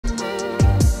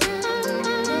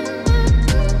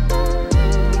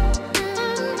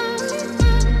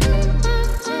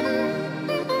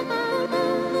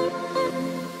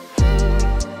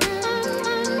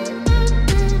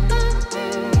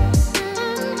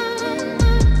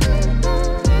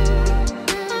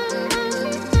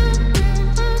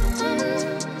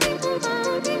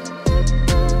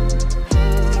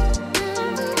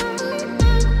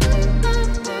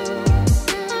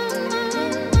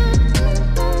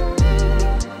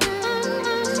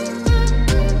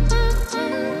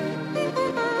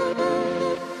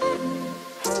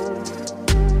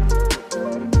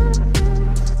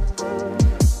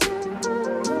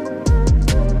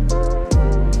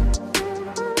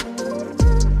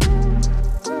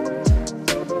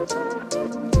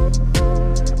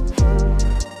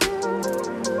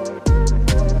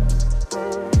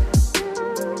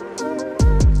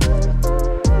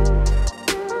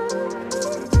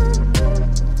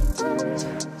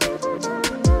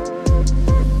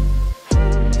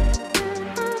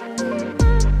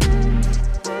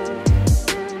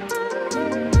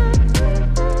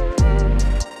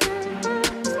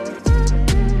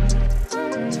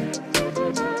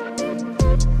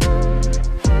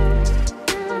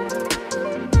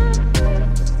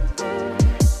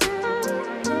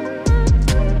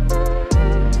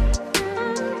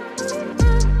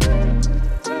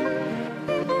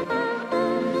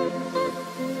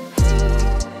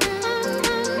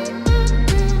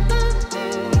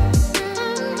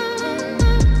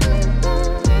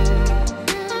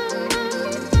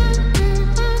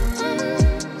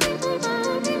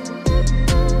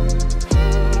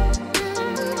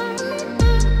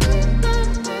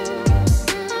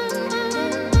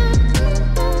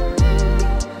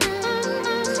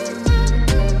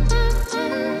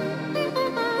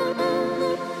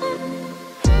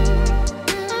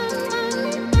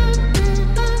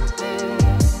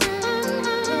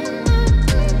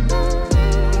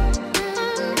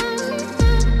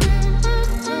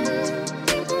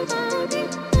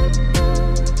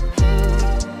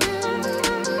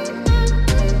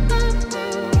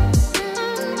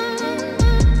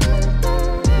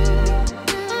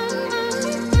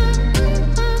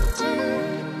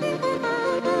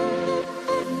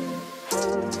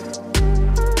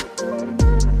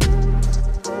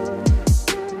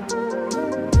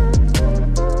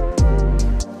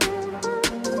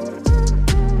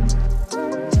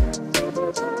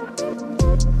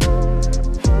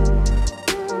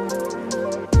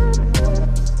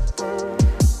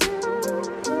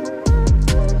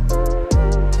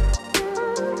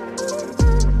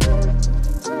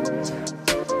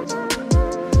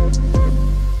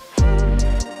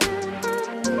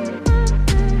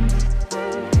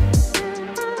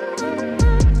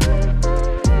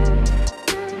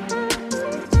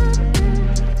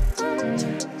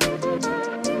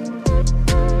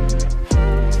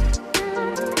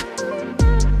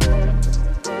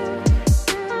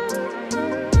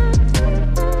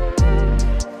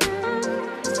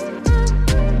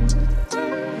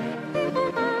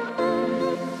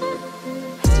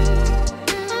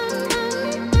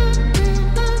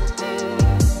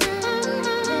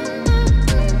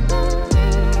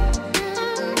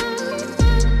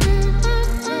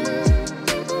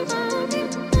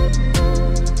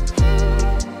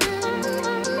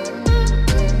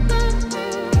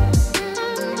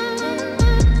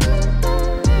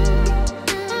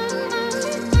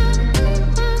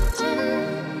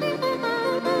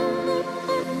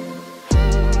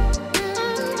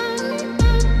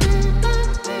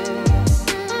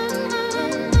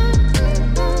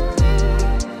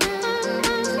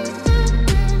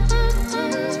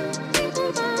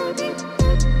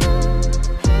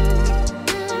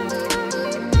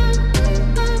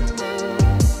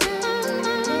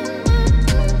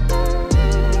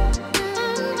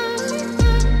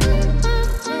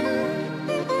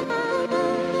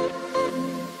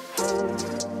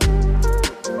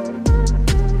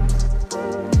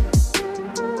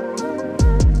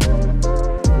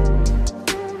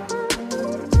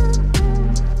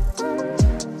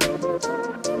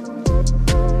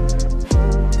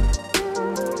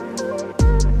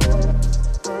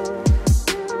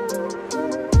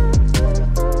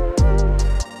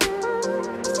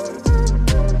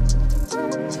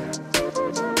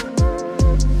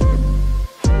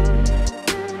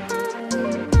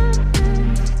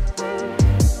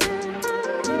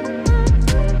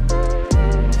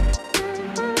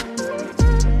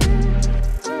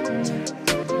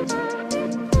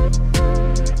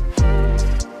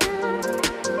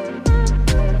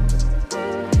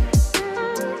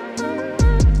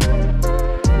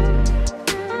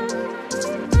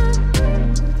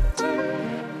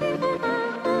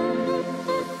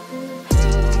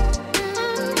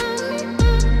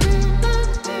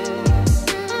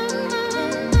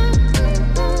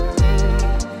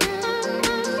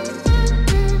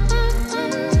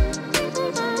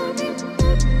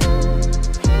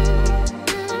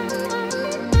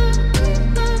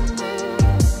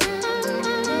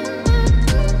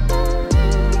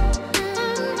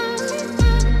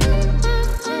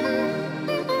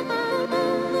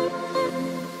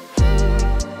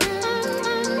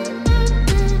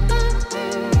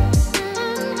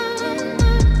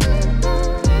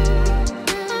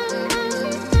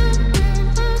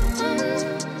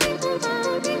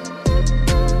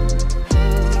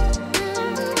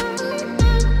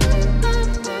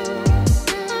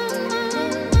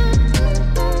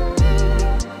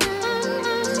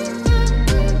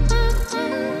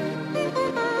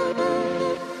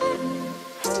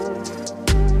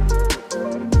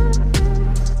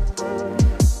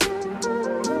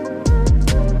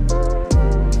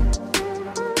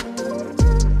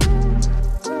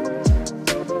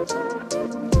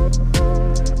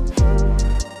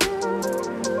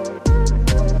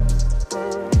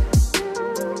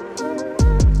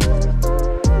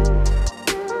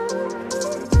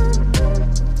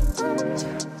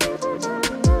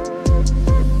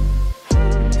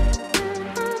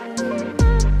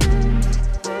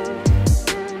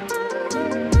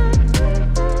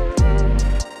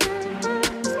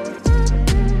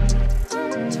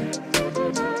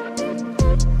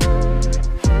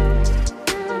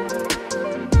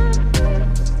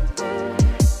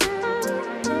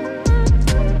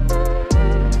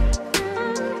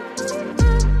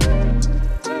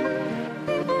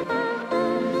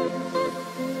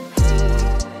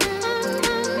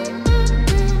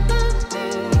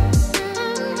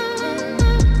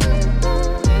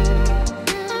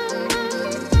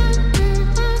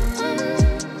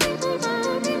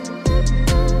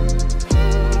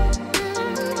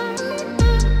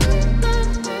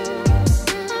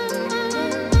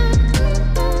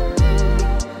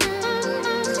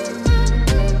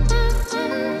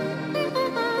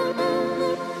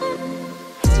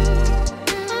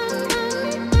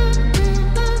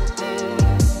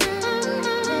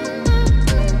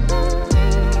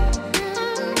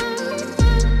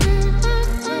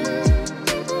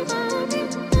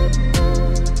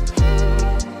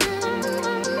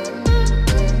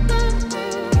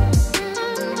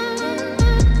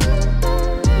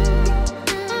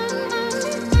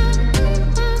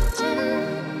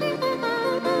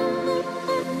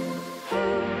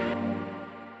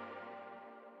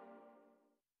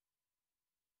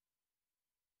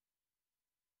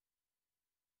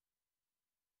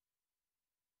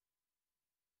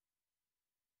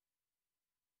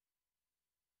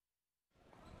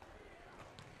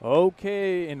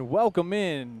Okay, and welcome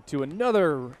in to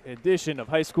another edition of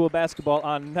High School Basketball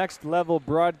on Next Level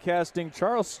Broadcasting.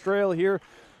 Charles Strail here.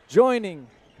 Joining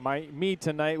me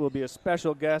tonight will be a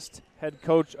special guest, head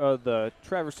coach of the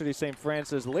Traverse City St.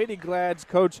 Francis Lady Glads,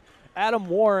 Coach Adam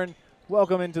Warren.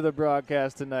 Welcome into the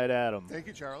broadcast tonight, Adam. Thank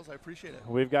you, Charles. I appreciate it.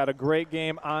 We've got a great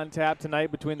game on tap tonight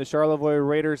between the Charlevoix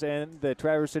Rayders and the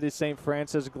Traverse City St.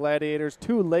 Francis Gladiators,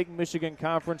 two Lake Michigan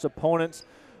Conference opponents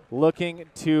looking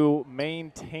to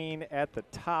maintain at the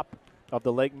top of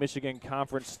the Lake Michigan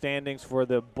Conference standings for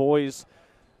the boys.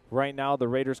 Right now, the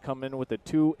Raiders come in with a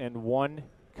 2-1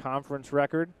 conference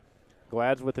record.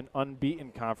 Glads with an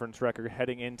unbeaten conference record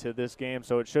heading into this game,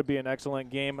 so it should be an excellent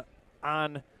game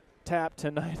on tap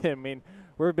tonight. I mean,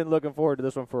 we've been looking forward to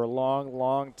this one for a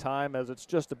long time, as it's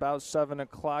just about 7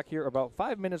 o'clock here, about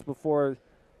 5 minutes before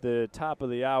the top of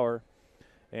the hour.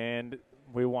 And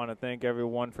we want to thank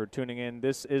everyone for tuning in.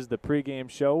 This is the pregame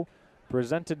show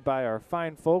presented by our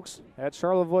fine folks at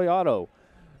Charlevoix Auto.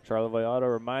 Charlevoix Auto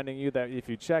reminding you that if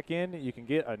you check in, you can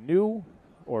get a new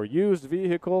or used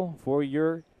vehicle for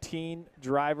your teen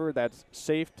driver that's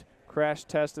safe, crash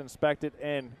test inspected,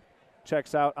 and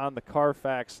checks out on the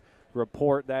Carfax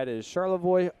report. That is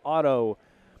Charlevoix Auto.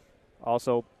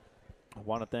 Also, I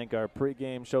want to thank our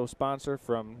pregame show sponsor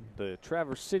from the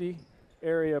Traverse City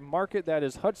area market, that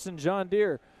is Hudson John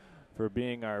Deere, for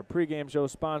being our pregame show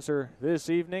sponsor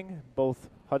this evening. Both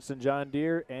Hudson John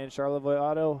Deere and Charlevoix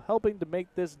Auto helping to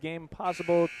make this game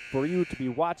possible for you to be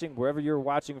watching wherever you're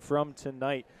watching from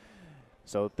tonight.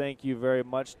 So thank you very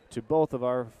much to both of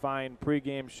our fine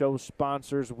pregame show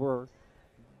sponsors. We're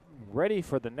ready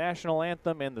for the national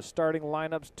anthem and the starting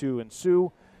lineups to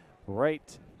ensue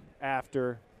right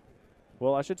after,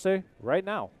 well, I should say right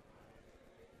now,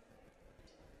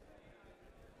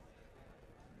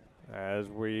 as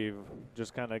we've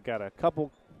just kind of got a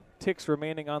couple ticks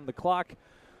remaining on the clock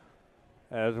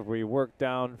as we work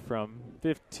down from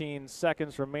 15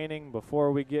 seconds remaining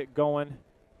before we get going.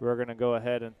 We're going to go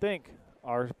ahead and thank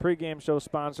our pregame show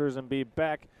sponsors and be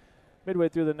back midway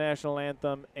through the national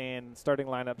anthem and starting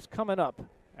lineups coming up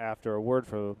after a word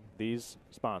from these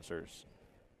sponsors.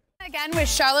 Again with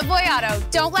Charlevoix Auto.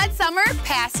 Don't let summer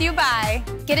pass you by.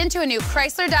 Get into a new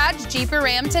Chrysler, Dodge, Jeep, or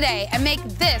Ram today and make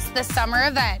this the summer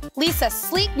event. Lease a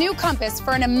sleek new Compass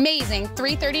for an amazing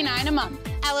 $339 a month.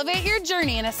 Elevate your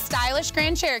journey in a stylish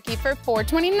Grand Cherokee for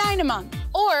 $429 a month.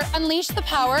 Or unleash the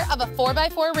power of a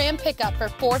 4x4 Ram pickup for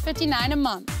 $459 a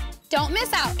month. Don't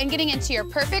miss out on getting into your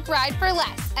perfect ride for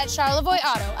less at Charlevoix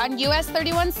Auto on US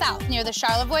 31 South near the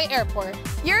Charlevoix Airport.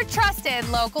 Your trusted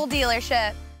local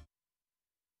dealership.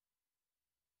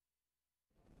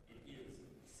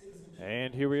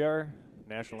 And here we are,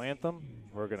 national anthem.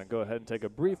 We're going to go ahead and take a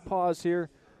brief pause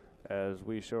here as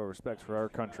we show respect for our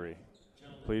country.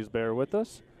 Please bear with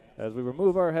us as we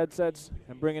remove our headsets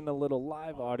and bring in a little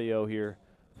live audio here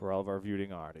for all of our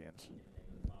viewing audience.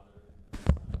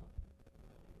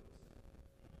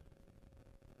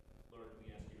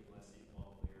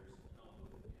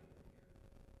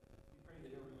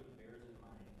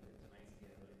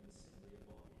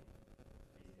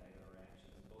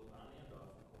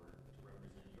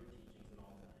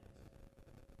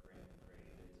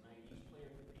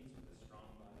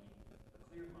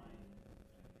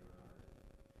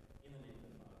 In the name of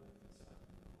the Father, and the Son, and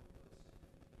the Holy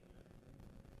Ghost. Amen.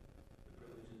 The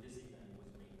privilege of this event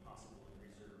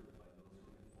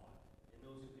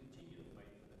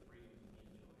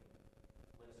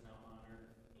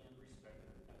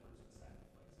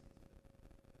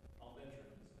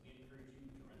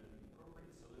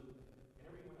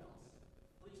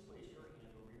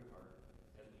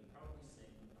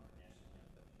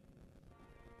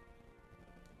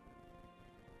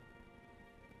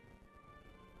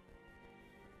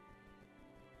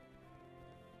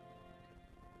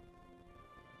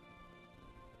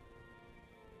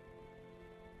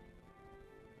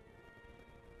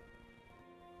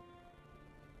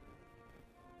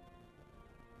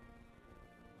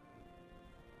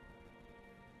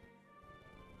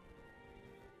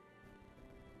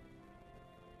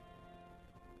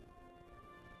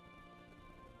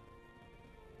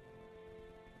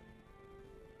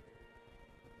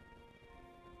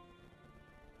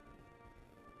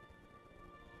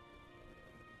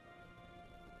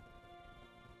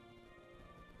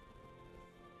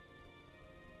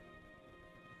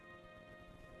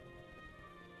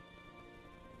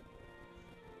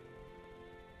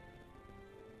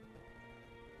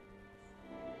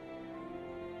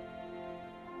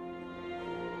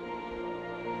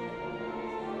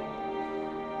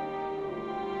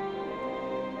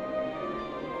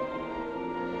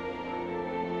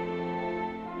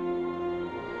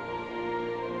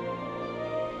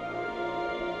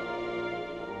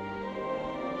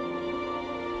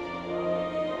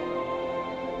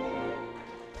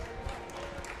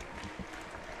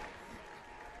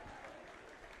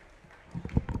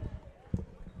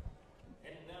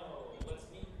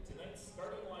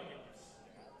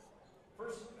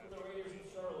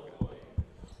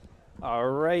All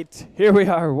right, here we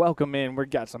are. Welcome in. We've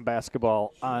got some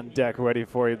basketball on deck ready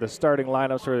for you. The starting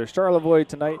lineups for Charlevoix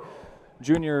tonight.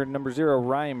 Junior number 0,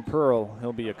 Ryan Pearl.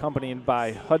 He'll be accompanied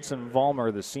by Hudson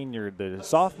Vollmer, the senior. The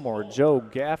sophomore, Joe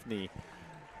Gaffney.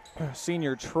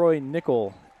 Senior, Troy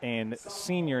Nickel. And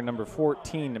senior number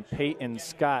 14, Peyton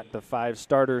Scott, the 5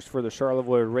 starters for the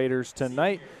Charlevoix Raiders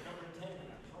tonight.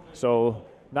 So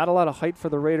not a lot of height for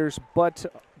the Raiders, but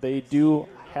they do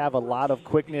have a lot of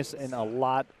quickness and a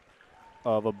lot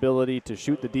of ability to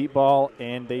shoot the deep ball,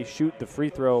 and they shoot the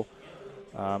free throw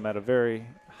at a very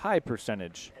high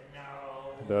percentage.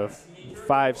 The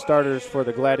 5 starters for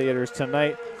the Gladiators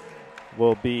tonight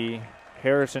will be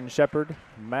Harrison Shepard,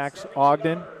 Max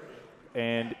Ogden,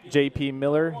 and J.P.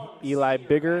 Miller, Eli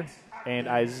Bigger, and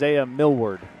Isaiah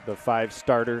Millward, the 5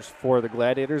 starters for the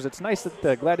Gladiators. It's nice that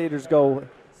the Gladiators go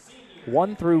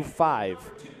 1 through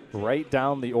 5 right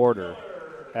down the order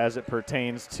as it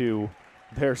pertains to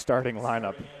their starting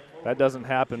lineup. That doesn't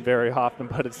happen very often,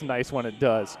 but it's nice when it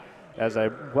does. As I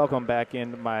welcome back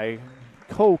in my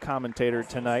co-commentator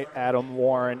tonight, Adam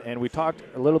Warren, and we talked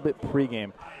a little bit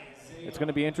pregame. It's going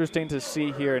to be interesting to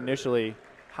see here initially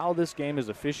how this game is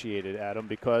officiated, Adam,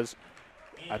 because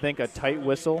I think a tight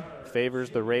whistle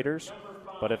favors the Raiders,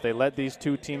 but if they let these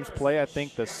two teams play, I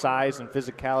think the size and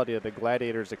physicality of the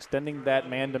Gladiators extending that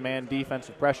man-to-man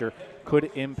defensive pressure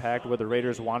could impact where the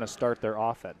Raiders want to start their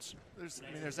offense.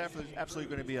 There's absolutely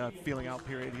going to be a feeling out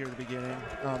period here at the beginning.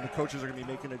 The coaches are going to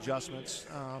be making adjustments.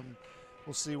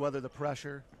 We'll see whether the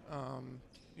pressure,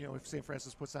 if St.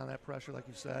 Francis puts on that pressure, like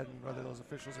you said, and whether those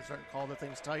officials are starting to call the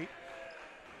things tight.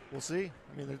 We'll see.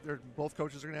 I mean, both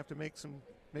coaches are going to have to make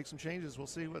some changes. We'll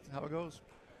see how it goes.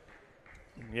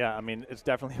 Yeah, I mean, it's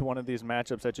definitely one of these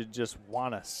matchups that you just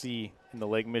want to see in the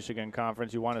Lake Michigan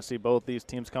Conference. You want to see both these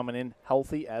teams coming in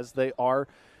healthy as they are.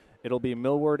 It'll be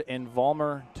Millward and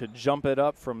Vollmer to jump it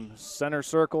up from center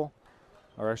circle,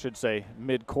 or I should say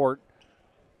mid-court.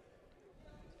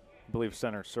 I believe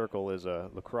center circle is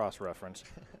a lacrosse reference.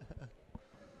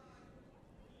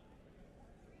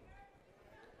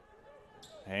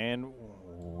 And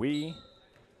we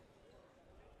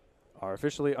are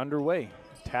officially underway.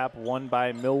 Tap won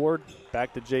by Millward.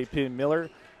 Back to J.P.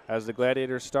 Miller as the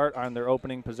Gladiators start on their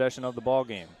opening possession of the ball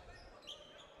game.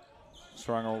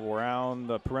 Strung around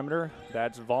the perimeter.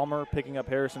 That's Vollmer picking up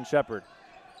Harrison Shepard.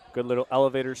 Good little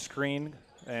elevator screen.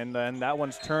 And then that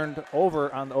one's turned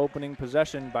over on the opening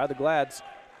possession by the Glads.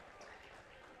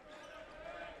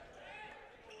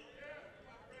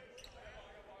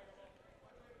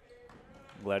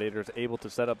 Gladiators able to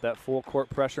set up that full court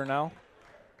pressure now.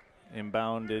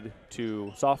 Inbounded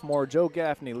to sophomore Joe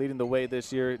Gaffney, leading the way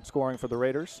this year, scoring for the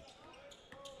Raiders.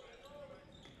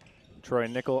 Troy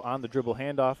Nickel on the dribble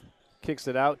handoff. Kicks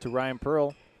it out to Ryan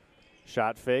Pearl.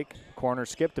 Shot fake. Corner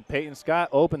skip to Peyton Scott.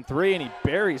 Open 3, and he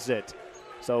buries it.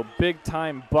 So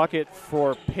big-time bucket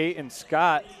for Peyton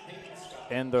Scott.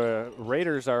 And the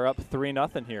Raiders are up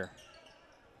 3-0 here.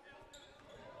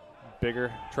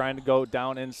 Bigger trying to go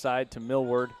down inside to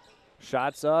Millward.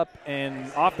 Shots up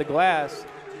and off the glass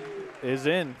is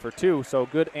in for 2. So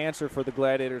good answer for the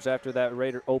Gladiators after that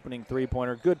Raider opening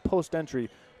 3-pointer. Good post entry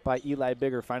by Eli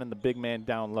Bigger, finding the big man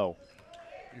down low.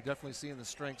 You're definitely seeing the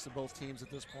strengths of both teams at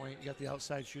this point. You got the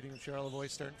outside shooting of Charlevoix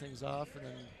starting things off, and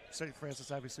then St. Francis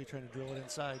obviously trying to drill it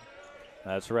inside.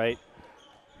 That's right.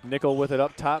 Nickel with it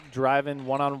up top, driving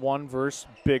one-on-one versus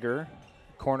Bigger.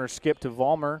 Corner skip to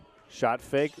Vollmer. Shot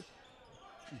fake.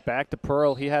 Back to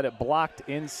Pearl. He had it blocked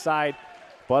inside,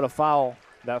 but a foul.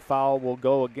 That foul will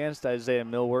go against Isaiah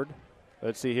Millward.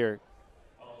 Let's see here.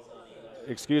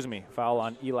 Excuse me. Foul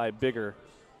on Eli Bigger.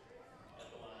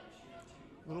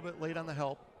 A little bit late on the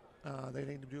help. They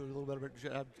need to do a little bit of a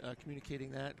job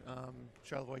communicating that.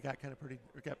 Charlevoix got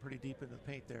pretty deep in the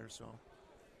paint there. So,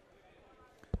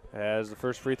 as the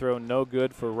first free throw, no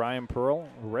good for Ryan Pearl.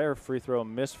 Rare free throw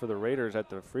miss for the Raiders at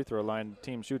the free throw line. The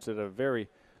team shoots at a very,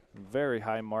 very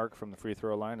high mark from the free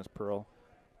throw line as Pearl,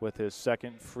 with his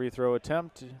second free throw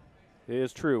attempt,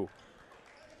 is true.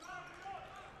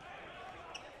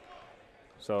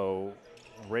 So,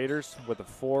 Raiders with a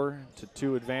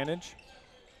 4-2 advantage.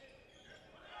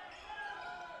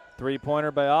 Three-pointer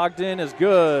by Ogden is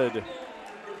good.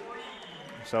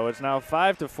 So it's now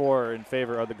 5-4 in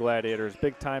favor of the Gladiators.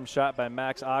 Big-time shot by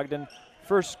Max Ogden.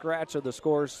 First scratch of the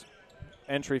scores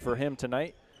entry for him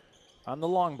tonight on the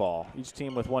long ball. Each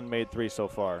team with one made 3 so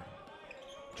far.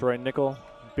 Troy Nickel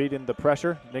beating the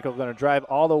pressure. Nickel going to drive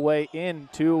all the way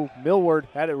into Millward.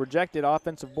 Had it rejected.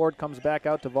 Offensive board comes back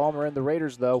out to Vollmer and the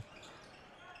Raiders, though.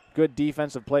 Good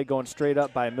defensive play going straight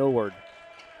up by Millward.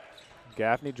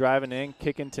 Gaffney driving in,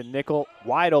 kicking to Nickel.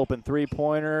 Wide open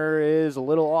three-pointer is a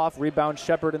little off. Rebound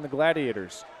Shepard and the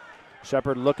Gladiators.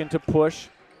 Shepard looking to push.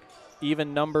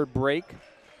 Even number break.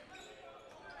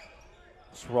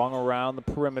 Swung around the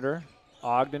perimeter.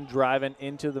 Ogden driving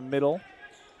into the middle.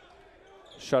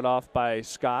 Shut off by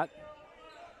Scott.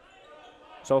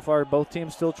 So far, both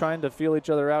teams still trying to feel each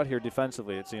other out here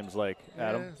defensively, it seems like,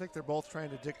 Adam. Yeah, I think they're both trying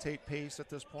to dictate pace at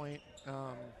this point.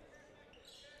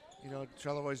 You know,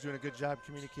 Charlevoix is doing a good job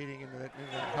communicating in the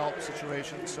help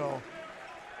situation. So,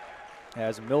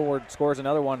 as Millward scores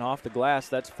another one off the glass,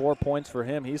 that's 4 points for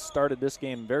him. He's started this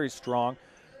game very strong.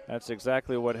 That's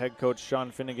exactly what head coach Sean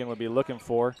Finnegan would be looking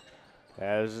for.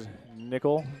 As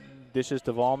Nickel dishes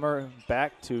to Vollmer,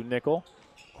 back to Nickel.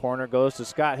 Corner goes to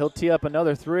Scott. He'll tee up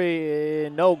another three.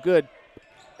 No good.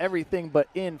 Everything but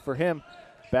in for him.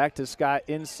 Back to Scott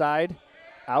inside.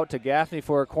 Out to Gaffney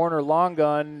for a corner long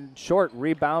gun. Short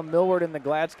rebound. Millward and the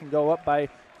Glads can go up by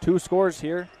 2 scores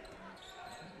here.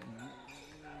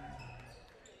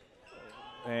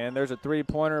 And there's a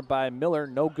three-pointer by Miller.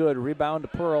 No good. Rebound to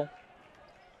Pearl.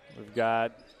 We've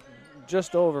got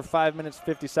just over 5 minutes,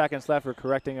 50 seconds left. We're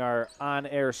correcting our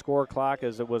on-air score clock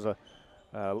as it was a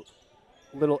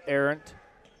little errant.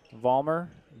 Vollmer,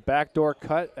 backdoor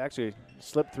cut. Actually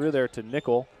slipped through there to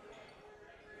Nickel.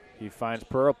 He finds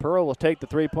Pearl. Pearl will take the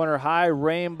three-pointer high.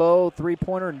 Rainbow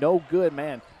three-pointer, no good,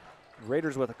 man.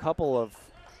 Raiders with a couple of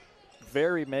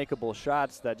very makeable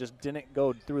shots that just didn't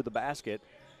go through the basket.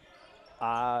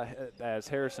 As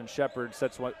Harrison Shepard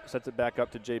sets it back up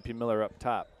to J.P. Miller up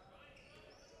top.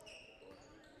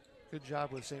 Good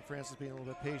job with St. Francis being a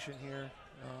little bit patient here.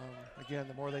 Again,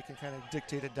 the more they can kind of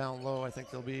dictate it down low, I think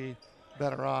they'll be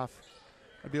better off.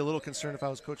 I'd be a little concerned if I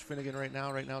was Coach Finnegan right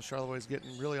now. Right now, Charlevoix is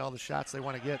getting really all the shots they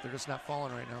want to get. They're just not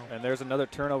falling right now. And there's another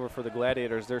turnover for the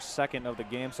Gladiators. Their second of the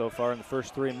game so far in the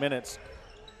first 3 minutes.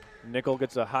 Nickel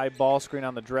gets a high ball screen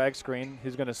on the drag screen.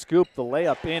 He's going to scoop the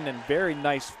layup in, and very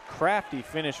nice, crafty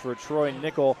finish for Troy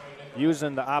Nickel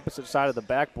using the opposite side of the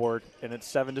backboard, and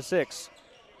it's 7-6.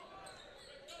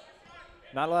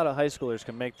 Not a lot of high schoolers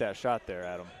can make that shot there,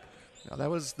 Adam. No, that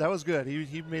was good.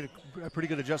 He made a pretty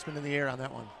good adjustment in the air on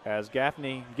that one. As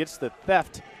Gaffney gets the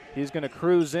theft, he's going to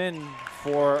cruise in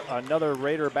for another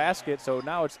Raider basket. So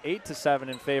now it's 8-7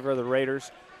 in favor of the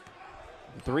Raiders.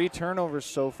 3 turnovers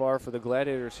so far for the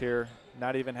Gladiators here,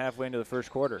 not even halfway into the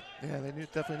first quarter. Yeah, they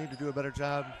definitely need to do a better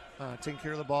job taking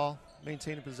care of the ball,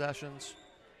 maintaining possessions,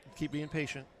 keep being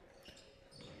patient.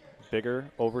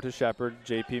 Bigger over to Shepard.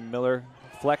 J.P. Miller,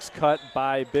 flex cut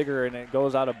by Bigger, and it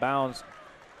goes out of bounds.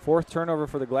 4th turnover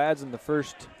for the Glads in the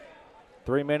first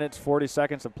 3 minutes, 40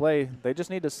 seconds of play. They just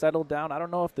need to settle down. I don't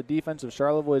know if the defense of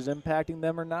Charlevoix is impacting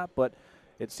them or not, but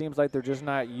it seems like they're just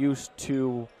not used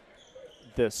to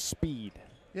the speed.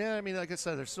 Yeah, I mean, like I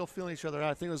said, they're still feeling each other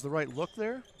out. I think it was the right look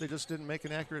there. They just didn't make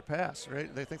an accurate pass,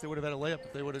 right? They think they would have had a layup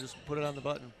if they would have just put it on the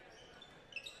button.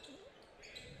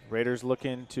 Raiders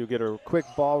looking to get a quick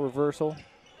ball reversal.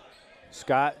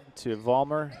 Scott to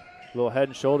Vollmer. Little head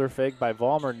and shoulder fake by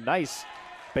Vollmer. Nice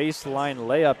baseline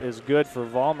layup is good for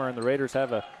Vollmer, and the Raiders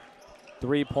have a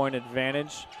 3-point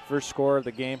advantage. First score of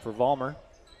the game for Vollmer.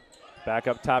 Back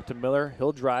up top to Miller.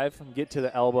 He'll drive and get to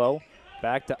the elbow.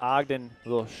 Back to Ogden.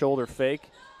 Little shoulder fake.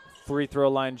 Free throw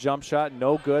line jump shot.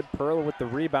 No good. Pearl with the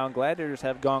rebound. Gladiators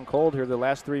have gone cold here the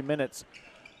last 3 minutes.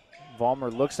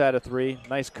 Vollmer looks at a three.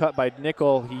 Nice cut by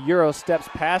Nickel. He Euro steps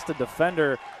past the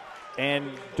defender. And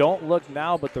don't look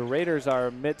now, but the Raiders are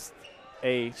amidst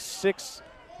a 8-0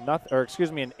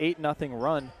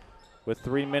 run with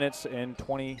 3 minutes and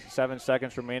 27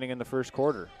 seconds remaining in the first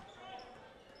quarter.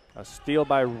 A steal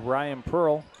by Ryan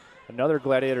Pearl. Another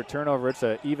Gladiator turnover. It's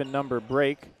an even number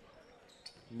break.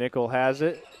 Nickel has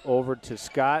it over to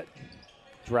Scott.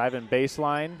 Driving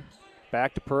baseline.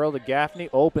 Back to Pearl to Gaffney.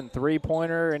 Open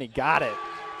three-pointer, and he got it.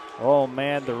 Oh,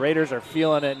 man, the Raiders are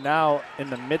feeling it now in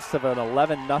the midst of an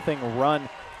 11-0 run.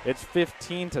 It's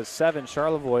 15-7,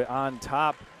 Charlevoix on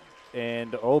top.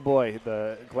 And, oh, boy,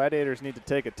 the Gladiators need to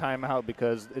take a timeout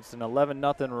because it's an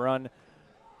 11-0 run.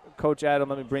 Coach Adam,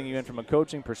 let me bring you in from a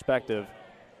coaching perspective.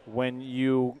 When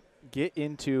you get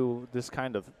into this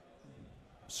kind of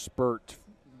spurt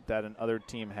that another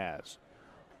team has,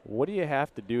 what do you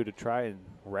have to do to try and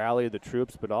rally the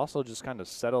troops but also just kind of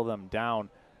settle them down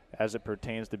as it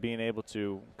pertains to being able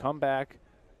to come back,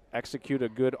 execute a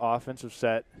good offensive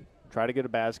set, try to get a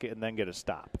basket, and then get a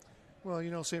stop? Well,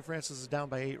 you know, St. Francis is down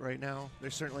by 8 right now. They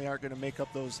certainly aren't going to make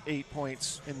up those 8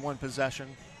 points in one possession.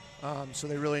 So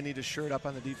they really need to shirt up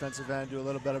on the defensive end, do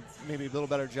maybe a little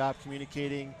better job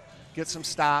communicating, get some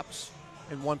stops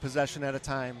in one possession at a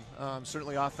time.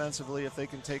 Certainly offensively, if they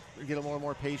can get a little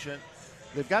more patient,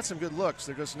 they've got some good looks.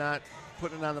 They're just not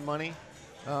putting it on the money.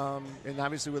 And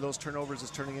obviously with those turnovers,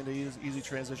 it's turning into easy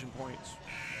transition points.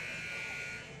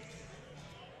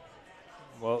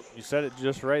 Well, you said it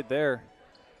just right there.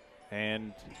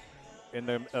 And in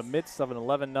the midst of an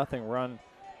 11-0 run,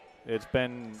 it's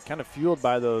been kind of fueled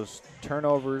by those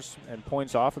turnovers and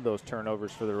points off of those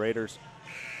turnovers for the Raiders.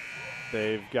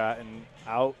 They've gotten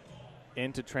out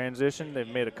into transition. They've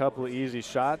made a couple of easy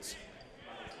shots.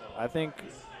 I think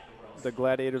the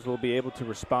Gladiators will be able to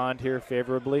respond here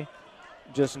favorably.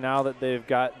 Just now that they've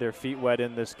got their feet wet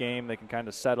in this game, they can kind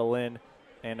of settle in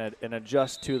and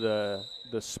adjust to the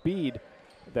speed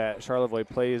that Charlevoix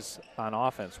plays on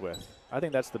offense with. I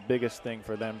think that's the biggest thing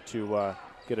for them to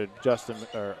get adjusted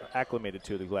or acclimated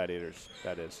to, the Gladiators,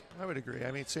 that is. I would agree.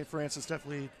 I mean, St. Francis,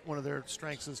 definitely one of their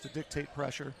strengths is to dictate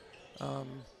pressure.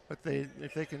 But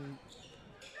if they can.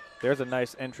 There's a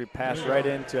nice entry pass right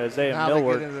into Isaiah now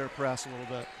Millward. They get into their press a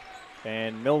little bit.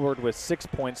 And Millward with 6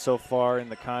 points so far in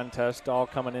the contest, all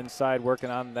coming inside, working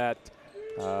on that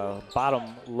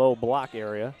bottom low block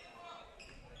area.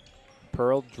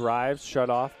 Pearl drives, shut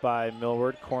off by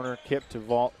Millward. Corner skip to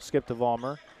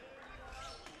Vollmer.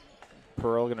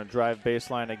 Pearl going to drive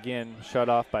baseline again, shut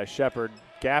off by Shepard.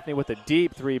 Gaffney with a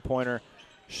deep three-pointer,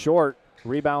 short.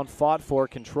 Rebound fought for,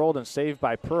 controlled and saved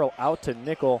by Pearl, out to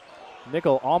Nickel.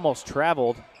 Nickel almost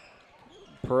traveled.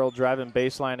 Pearl driving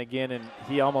baseline again, and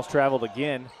he almost traveled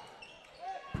again.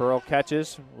 Pearl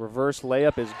catches, reverse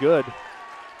layup is good.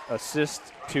 Assist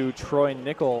to Troy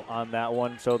Nickel on that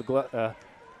one. So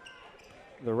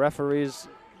the referees,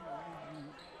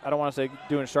 I don't want to say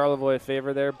doing Charlevoix a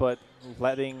favor there, but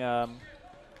letting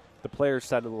the players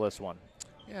settle this one.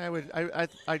 Yeah,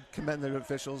 I'd commend the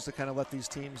officials to kind of let these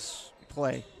teams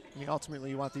play. I mean, ultimately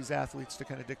you want these athletes to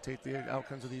kind of dictate the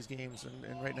outcomes of these games,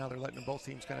 and right now they're letting both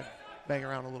teams kind of bang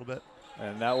around a little bit.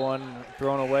 And that one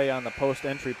thrown away on the post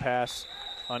entry pass,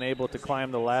 unable to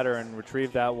climb the ladder and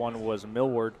retrieve that one was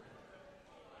Millward.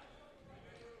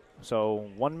 So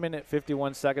 1 minute,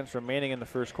 51 seconds remaining in the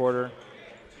first quarter.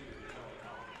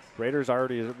 Raiders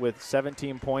already with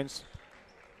 17 points.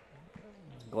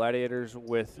 Gladiators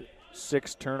with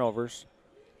 6 turnovers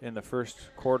in the first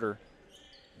quarter.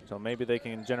 So maybe they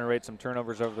can generate some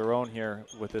turnovers of their own here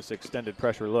with this extended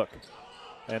pressure look.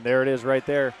 And there it is right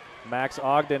there. Max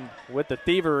Ogden with the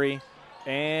thievery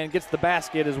and gets the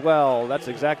basket as well. That's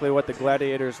exactly what the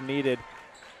Gladiators needed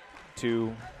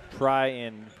to try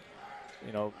and,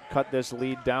 cut this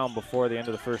lead down before the end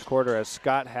of the first quarter, as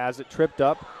Scott has it tripped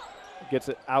up, gets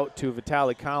it out to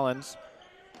Vitaly Collins,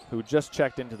 who just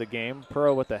checked into the game.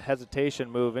 Pearl with a hesitation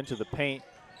move into the paint.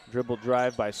 Dribble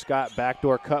drive by Scott,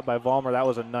 backdoor cut by Vollmer. That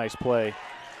was a nice play.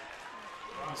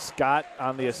 Scott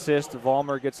on the assist.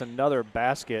 Vollmer gets another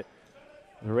basket.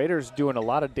 The Raiders doing a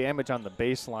lot of damage on the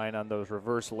baseline on those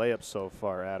reverse layups so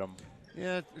far, Adam.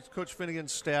 Yeah, it's Coach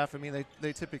Finnegan's staff. I mean,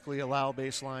 they typically allow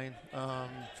baseline,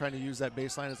 trying to use that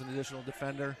baseline as an additional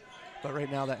defender. But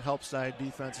right now that help side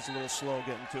defense is a little slow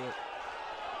getting to it.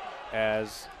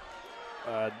 As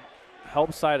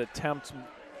help side attempt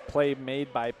play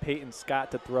made by Peyton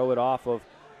Scott to throw it off of,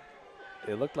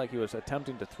 it looked like he was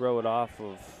attempting to throw it off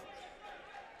of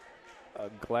a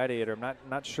Gladiator. I'm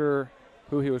not sure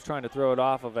who he was trying to throw it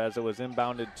off of, as it was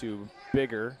inbounded to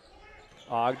Bigger.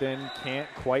 Ogden can't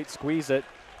quite squeeze it,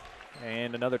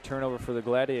 and another turnover for the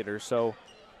Gladiators. So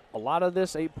a lot of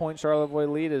this 8-point Charlevoix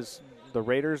lead is the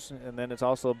Raiders, and then it's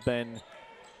also been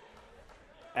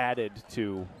added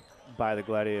to by the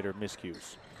Gladiator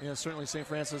miscues. Yeah, certainly St.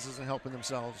 Francis isn't helping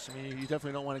themselves. I mean, you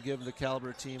definitely don't want to give the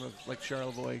caliber team of like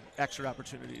Charlevoix extra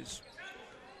opportunities.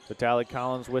 Vitaly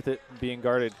Collins with it, being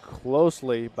guarded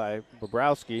closely by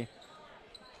Bobrowski.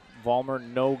 Vollmer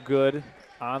no good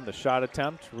on the shot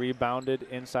attempt, rebounded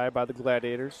inside by the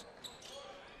Gladiators.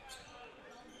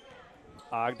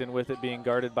 Ogden with it, being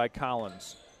guarded by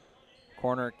Collins.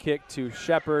 Corner kick to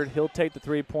Shepard. He'll take the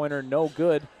three-pointer, no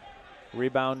good.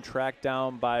 Rebound tracked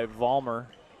down by Vollmer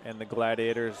and the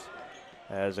Gladiators,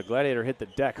 as a Gladiator hit the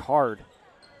deck hard.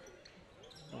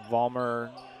 Vollmer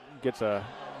gets a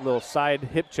little side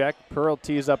hip check. Pearl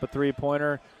tees up a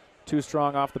three-pointer. Too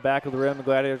strong off the back of the rim. The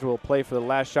Gladiators will play for the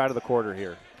last shot of the quarter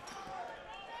here.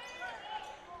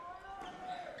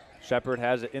 Shepard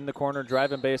has it in the corner,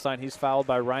 driving baseline. He's fouled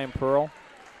by Ryan Pearl.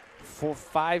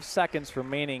 5 seconds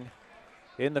remaining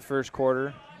in the first quarter,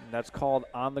 and that's called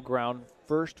on the ground.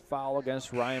 First foul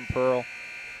against Ryan Pearl.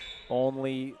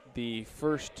 Only the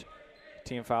first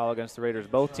team foul against the Raiders.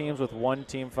 Both teams with one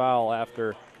team foul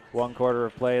after 1 quarter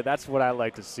of play. That's what I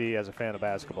like to see as a fan of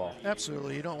basketball.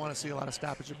 Absolutely. You don't want to see a lot of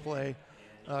stoppage of play.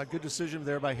 Good decision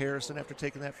there by Harrison after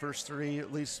taking that first three.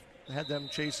 At least had them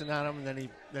chasing on him, and then he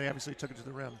obviously took it to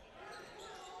the rim.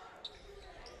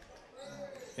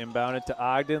 Inbounded to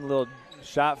Ogden, little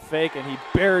shot fake, and he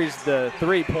buries the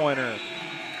three-pointer.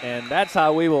 And that's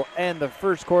how we will end the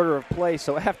first quarter of play.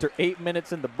 So after 8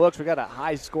 minutes in the books, we got a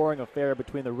high-scoring affair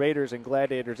between the Raiders and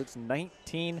Gladiators. It's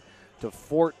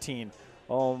 19-14.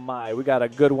 Oh, my. We got a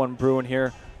good one brewing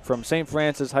here from St.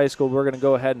 Francis High School. We're going to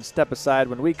go ahead and step aside.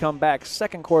 When we come back,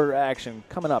 second quarter action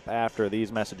coming up after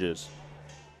these messages.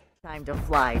 Time to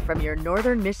fly from your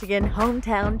Northern Michigan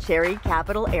hometown Cherry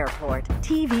Capital Airport.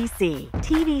 TVC.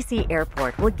 TVC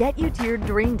Airport will get you to your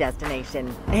dream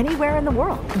destination anywhere in the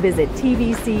world. Visit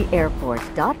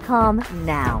tvcairport.com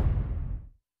now.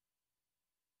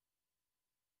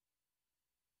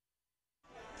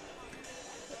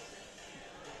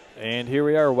 And here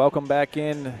we are. Welcome back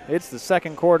in. It's the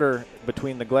second quarter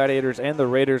between the Gladiators and the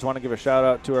Raiders. Want to give a shout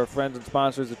out to our friends and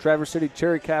sponsors, the Traverse City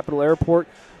Cherry Capital Airport,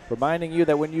 reminding you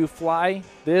that when you fly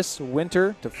this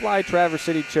winter, to fly Traverse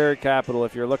City Cherry Capital,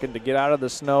 if you're looking to get out of the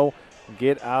snow,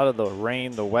 get out of the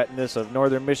rain, the wetness of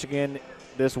northern Michigan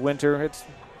this winter, it's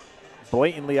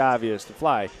blatantly obvious to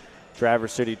fly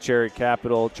Traverse City Cherry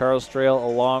Capital. Charles Strail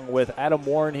along with Adam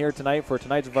Warren here tonight for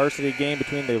tonight's varsity game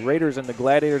between the Raiders and the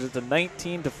Gladiators. It's a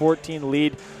 19-14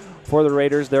 lead for the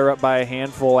Raiders. They're up by a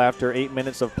handful after 8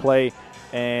 minutes of play.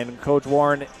 And Coach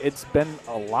Warren, it's been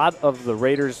a lot of the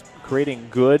Raiders creating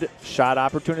good shot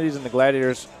opportunities and the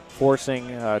Gladiators forcing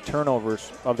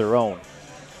turnovers of their own.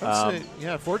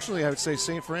 Fortunately, I would say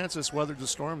St. Francis weathered the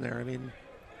storm there. I mean,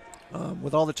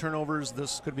 with all the turnovers,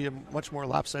 this could be a much more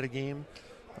lopsided game.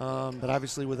 But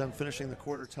obviously with them finishing the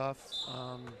quarter tough,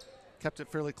 kept it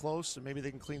fairly close, and maybe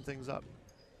they can clean things up.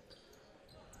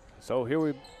 So here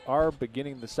we are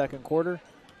beginning the second quarter.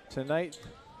 Tonight,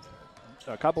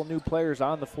 a couple new players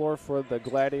on the floor for the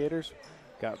Gladiators.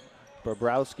 Got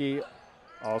Bobrowski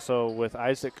also with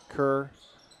Isaac Kerr,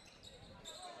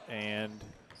 and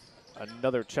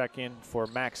another check-in for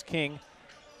Max King,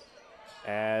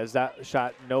 as that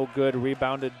shot no good,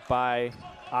 rebounded by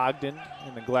Ogden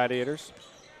in the Gladiators.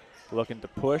 Looking to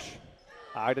push.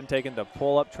 Ogden taking the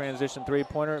pull-up transition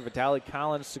three-pointer. Vitaly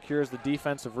Collins secures the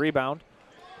defensive rebound.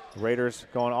 Raiders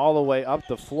going all the way up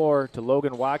the floor to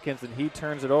Logan Watkins, and he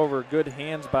turns it over. Good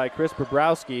hands by Chris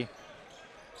Bobrowski.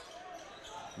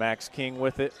 Max King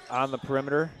with it on the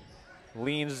perimeter.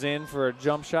 Leans in for a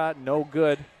jump shot, no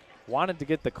good. Wanted to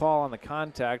get the call on the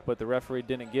contact, but the referee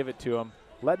didn't give it to him.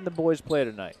 Letting the boys play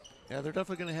tonight. Yeah, they're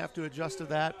definitely going to have to adjust to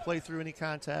that, play through any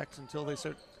contact until they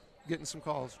start getting some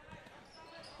calls.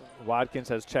 Watkins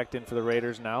has checked in for the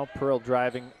Raiders now. Pearl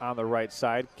driving on the right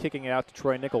side, kicking it out to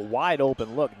Troy Nickel. Wide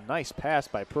open look. Nice pass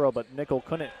by Pearl, but Nickel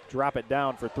couldn't drop it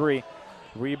down for three.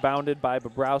 Rebounded by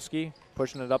Bobrowski.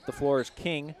 Pushing it up the floor is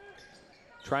King.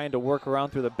 Trying to work around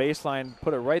through the baseline,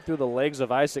 put it right through the legs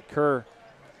of Isaac Kerr.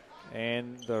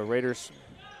 And the Raiders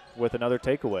with another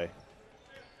takeaway.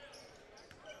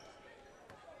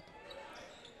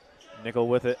 Nickel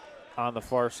with it on the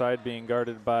far side, being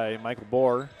guarded by Michael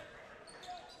Bohr.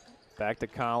 Back to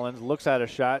Collins, looks at a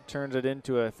shot, turns it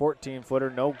into a 14-footer,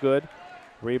 no good.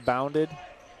 Rebounded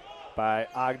by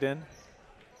Ogden.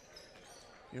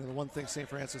 You know, the one thing St.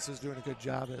 Francis is doing a good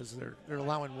job is they're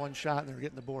allowing one shot and they're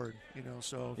getting the board. You know,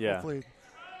 so yeah.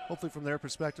 hopefully from their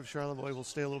perspective, Charlevoix will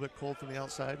stay a little bit cold from the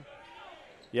outside.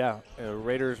 Yeah,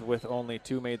 Raiders with only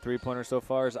 2 made three-pointers so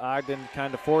far, as Ogden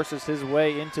kind of forces his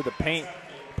way into the paint,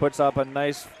 puts up a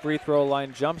nice free throw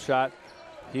line jump shot.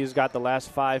 He's got the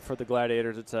last 5 for the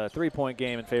Gladiators. It's a 3-point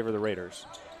game in favor of the Raiders.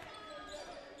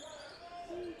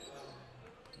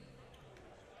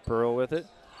 Pearl with it.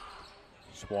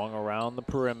 Swung around the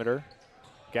perimeter.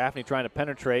 Gaffney trying to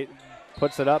penetrate.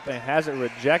 Puts it up and has it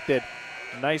rejected.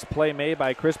 Nice play made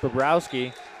by Chris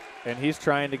Bobrowski. And he's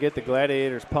trying to get the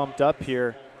Gladiators pumped up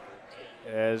here,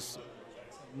 as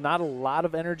not a lot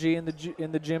of energy in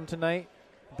the gym tonight,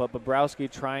 but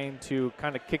Bobrowski trying to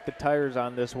kind of kick the tires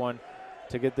on this one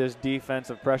to get this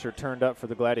defensive pressure turned up for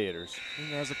the Gladiators.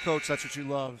 And as a coach, that's what you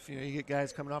love. You know, you get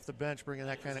guys coming off the bench, bringing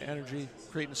that kind of energy,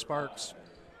 creating sparks,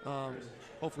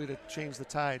 hopefully to change the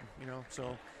tide, you know.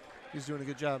 So he's doing a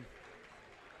good job.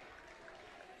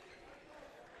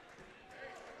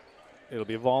 It'll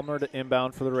be Vollmer to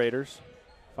inbound for the Raiders.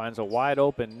 Finds a wide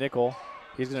open Nickel.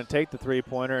 He's going to take the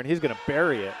three-pointer, and he's going to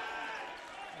bury it.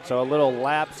 So a little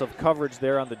lapse of coverage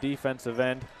there on the defensive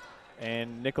end,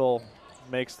 and Nickel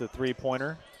makes the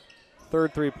three-pointer.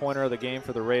 Third three-pointer of the game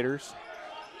for the Raiders.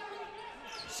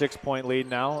 6-point lead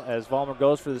now as Vollmer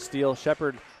goes for the steal.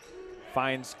 Shepard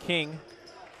finds King.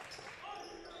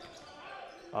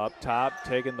 Up top,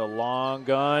 taking the long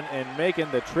gun and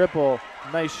making the triple.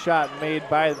 Nice shot made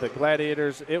by the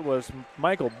Gladiators. It was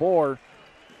Michael Bohr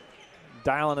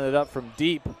dialing it up from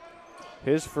deep.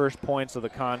 His first points of the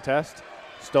contest.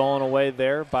 Stolen away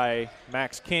there by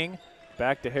Max King.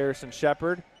 Back to Harrison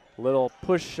Shepard. Little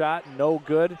push shot, no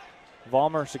good.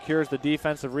 Vollmer secures the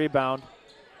defensive rebound,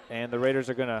 and the Raiders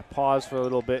are going to pause for a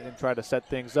little bit and try to set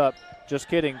things up. Just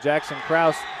kidding. Jackson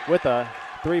Krause with a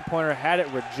three-pointer, had it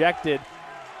rejected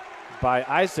by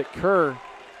Isaac Kerr.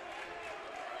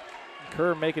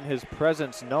 Kerr making his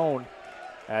presence known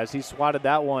as he swatted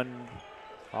that one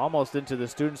almost into the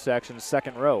student section,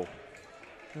 second row.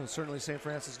 Certainly St.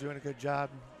 Francis doing a good job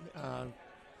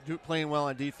playing well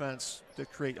on defense to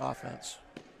create offense.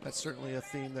 That's certainly a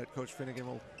theme that Coach Finnegan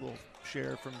will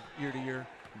share from year to year.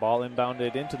 Ball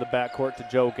inbounded into the backcourt to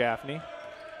Joe Gaffney.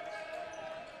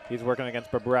 He's working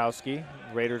against Bobrowski.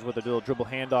 Raiders with a little dribble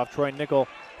handoff. Troy Nickel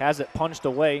has it punched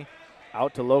away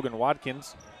out to Logan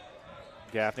Watkins.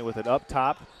 Gaffney with it up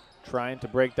top, trying to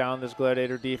break down this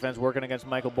Gladiator defense, working against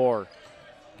Michael Bohr.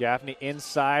 Gaffney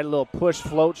inside, little push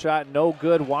float shot, no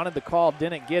good. Wanted the call,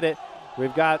 didn't get it.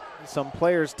 We've got some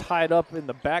players tied up in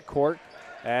the backcourt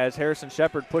as Harrison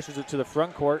Shepard pushes it to the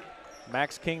front court.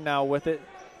 Max King now with it.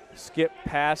 Skip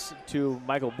pass to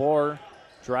Michael Bohr,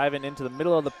 driving into the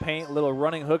middle of the paint. Little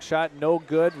running hook shot, no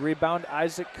good. Rebound,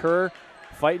 Isaac Kerr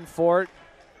fighting for it.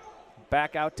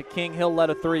 Back out to King. He'll let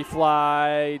a three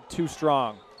fly, too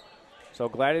strong. So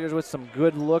Gladiators with some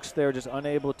good looks there, just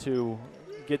unable to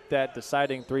get that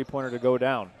deciding three-pointer to go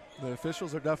down. The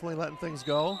officials are definitely letting things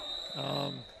go.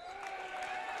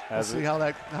 We'll see how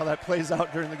that plays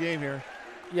out during the game here.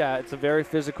 Yeah, it's a very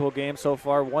physical game so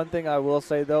far. One thing I will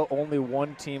say, though, only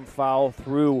one team foul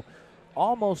through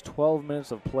almost 12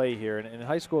 minutes of play here. And in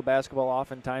high school basketball,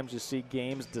 oftentimes you see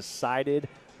games decided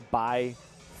by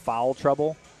foul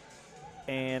trouble.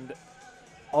 And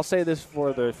I'll say this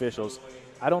for the officials.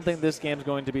 I don't think this game is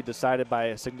going to be decided by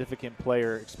a significant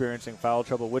player experiencing foul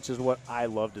trouble, which is what I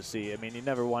love to see. I mean, you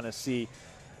never want to see,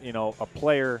 a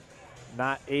player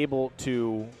not able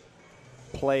to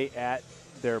play at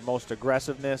their most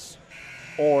aggressiveness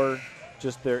or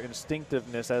just their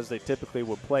instinctiveness as they typically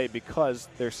would play because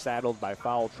they're saddled by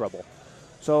foul trouble.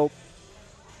 So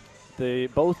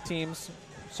both teams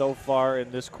so far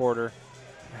in this quarter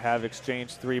have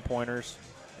exchanged three-pointers.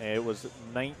 It was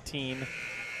 19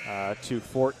 to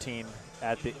 14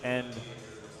 at the end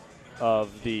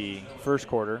of the first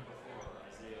quarter.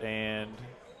 And,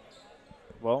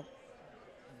 well,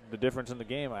 the difference in the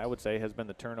game, I would say, has been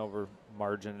the turnover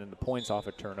margin and the points off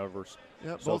of turnovers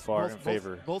so far in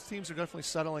favor. Both teams are definitely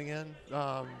settling in.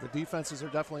 The defenses are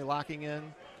definitely locking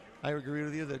in. I agree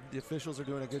with you. The officials are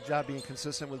doing a good job being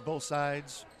consistent with both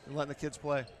sides and letting the kids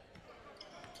play.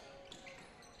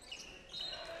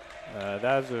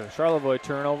 That is a Charlevoix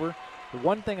turnover. The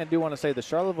one thing I do want to say, the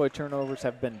Charlevoix turnovers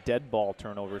have been dead ball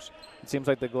turnovers. It seems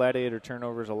like the Gladiator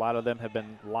turnovers, a lot of them have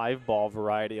been live ball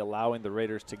variety, allowing the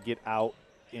Raiders to get out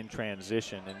in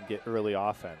transition and get early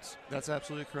offense. That's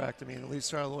absolutely correct. I mean, at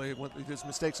least Charlevoix, with these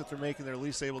mistakes that they're making, they're at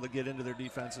least able to get into their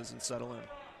defenses and settle in.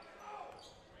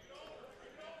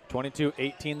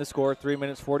 22-18 the score, 3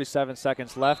 minutes, 47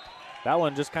 seconds left. That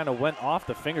one just kind of went off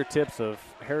the fingertips of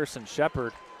Harrison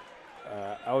Shepard.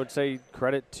 I would say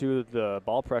credit to the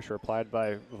ball pressure applied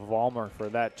by Vollmer for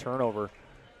that turnover.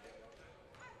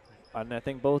 And I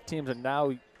think both teams are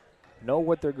now know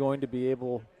what they're going to be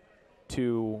able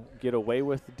to get away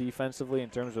with defensively in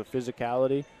terms of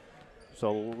physicality.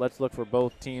 So let's look for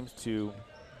both teams to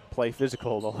play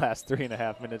physical the last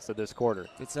 3.5 minutes of this quarter.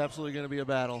 It's absolutely going to be a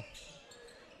battle.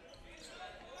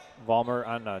 Vollmer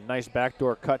on a nice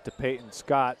backdoor cut to Peyton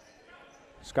Scott.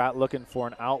 Scott looking for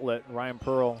an outlet. Ryan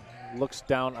Pearl looks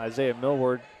down Isaiah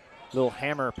Millward. Little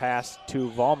hammer pass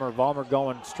to Vollmer. Vollmer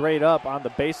going straight up on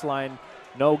the baseline.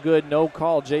 No good, no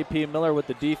call. J.P. Miller with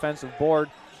the defensive board.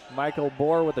 Michael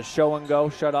Bohr with a show and go,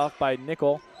 shut off by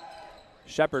Nickel.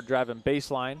 Shepard driving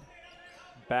baseline.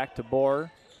 Back to Bohr.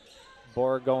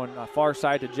 Bohr going far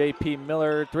side to J.P.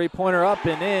 Miller. Three-pointer up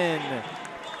and in.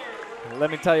 Let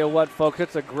me tell you what, folks,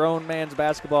 it's a grown man's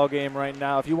basketball game right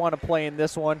now. If you want to play in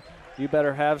this one, you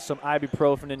better have some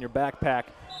ibuprofen in your backpack,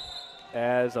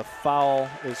 as a foul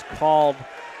is called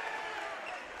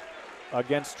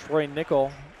against Troy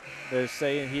Nickel. They're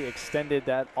saying he extended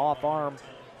that off arm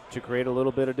to create a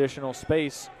little bit additional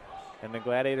space, and the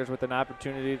Gladiators with an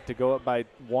opportunity to go up by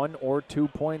 1 or 2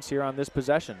 points here on this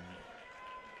possession.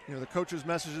 The coach's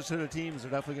messages to the teams are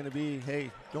definitely going to be, hey,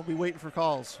 don't be waiting for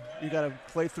calls. You got to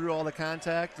play through all the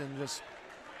contact and just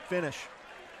finish.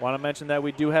 Want to mention that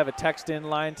we do have a text-in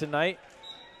line tonight.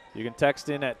 You can text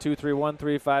in at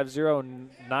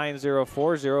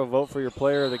 231-350-9040. Vote for your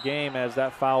player of the game as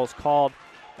that foul is called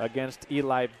against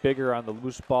Eli Bigger on the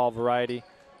loose ball variety,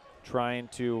 trying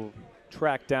to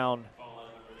track down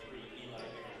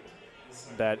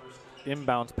that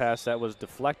inbounds pass that was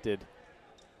deflected.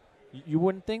 You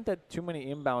wouldn't think that too many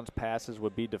inbounds passes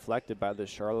would be deflected by the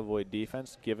Charlevoix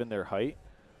defense given their height,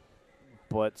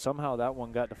 but somehow that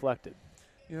one got deflected.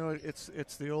 You know,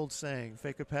 it's the old saying,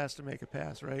 fake a pass to make a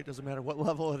pass, right? Doesn't matter what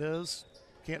level it is.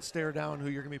 Can't stare down who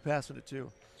you're going to be passing it to.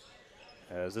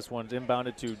 As this one's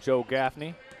inbounded to Joe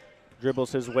Gaffney.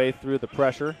 Dribbles his way through the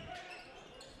pressure.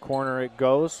 Corner it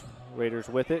goes. Raiders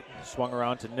with it. Swung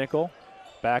around to Nickel.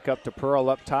 Back up to Pearl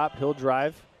up top. He'll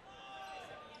drive.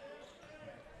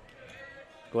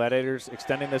 Gladiators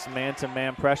extending this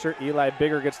man-to-man pressure. Eli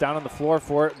Bigger gets down on the floor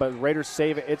for it, but Raiders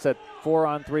save it. It's a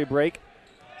 4-on-3 break.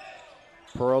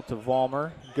 Pearl to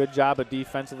Vollmer. Good job of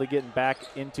defensively getting back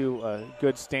into a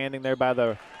good standing there by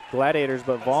the Gladiators,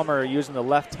 but Vollmer using the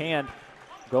left hand,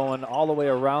 going all the way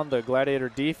around the Gladiator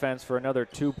defense for another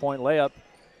 2-point layup,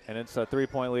 and it's a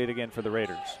 3-point lead again for the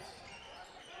Raiders.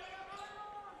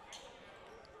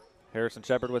 Harrison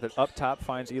Shepard with it up top,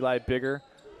 finds Eli Bigger.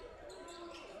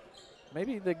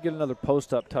 Maybe they get another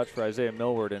post-up touch for Isaiah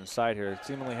Millward inside here.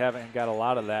 Seemingly haven't got a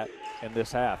lot of that in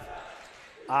this half.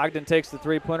 Ogden takes the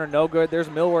three-pointer, no good. There's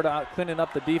Millward cleaning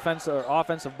up the defense or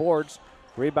offensive boards.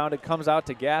 Rebounded, comes out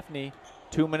to Gaffney.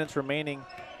 2 minutes remaining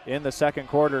in the second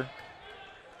quarter.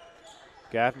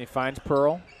 Gaffney finds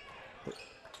Pearl.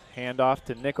 Handoff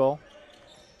to Nickel.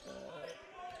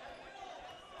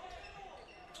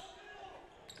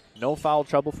 No foul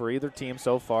trouble for either team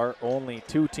so far. Only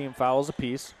 2 team fouls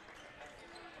apiece.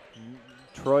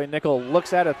 Troy Nickel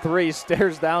looks at a three,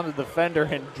 stares down the defender,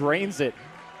 and drains it.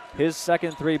 His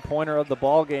second three-pointer of the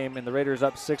ball game, and the Raiders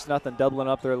up 6-0, doubling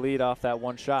up their lead off that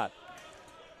one shot.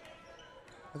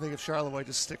 I think if Charlevoix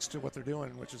just sticks to what they're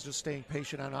doing, which is just staying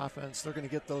patient on offense, they're going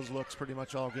to get those looks pretty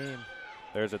much all game.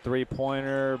 There's a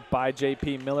three-pointer by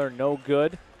J.P. Miller, no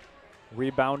good.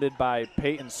 Rebounded by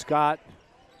Peyton Scott.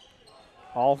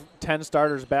 All 10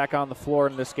 starters back on the floor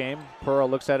in this game. Pearl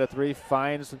looks at a three,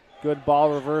 finds good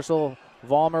ball reversal.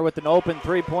 Vollmer with an open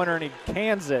three-pointer, and he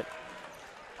cans it.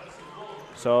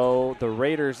 So the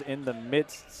Raiders in the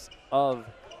midst of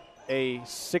a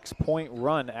 6-point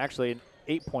run, actually an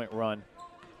 8-point run.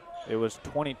 It was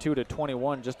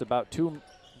 22-21 just about 2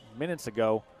 minutes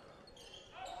ago.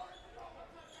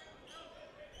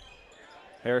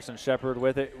 Harrison Shepard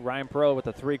with it. Ryan Pearl with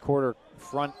a three-quarter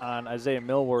front on Isaiah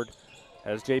Millward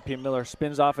as J.P. Miller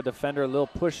spins off a defender. A little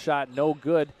push shot, no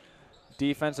good.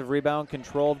 Defensive rebound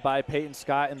controlled by Peyton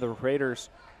Scott and the Raiders.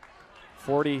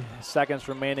 40 seconds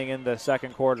remaining in the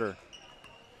second quarter.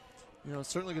 You know, it's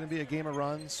certainly going to be a game of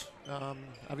runs.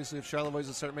 Obviously, if Charlevoix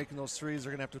doesn't start making those threes,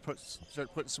 they're going to have to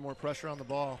start putting some more pressure on the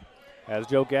ball. As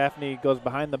Joe Gaffney goes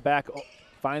behind the back,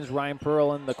 finds Ryan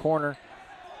Pearl in the corner.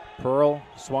 Pearl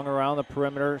swung around the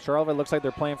perimeter. Charlevoix looks like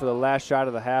they're playing for the last shot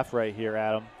of the half right here,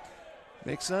 Adam.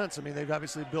 Makes sense. I mean, they've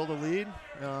obviously built a lead.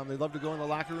 They'd love to go in the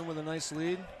locker room with a nice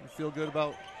lead and feel good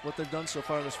about what they've done so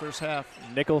far this first half.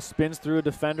 Nickel spins through a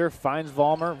defender, finds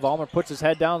Vollmer. Vollmer puts his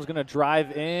head down, is going to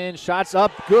drive in. Shots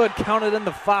up, good, counted in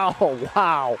the foul.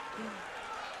 Wow.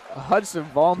 Hudson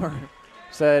Vollmer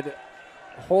said,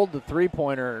 hold the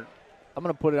three-pointer. I'm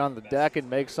going to put it on the deck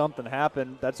and make something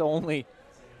happen. That's only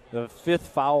the 5th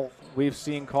foul we've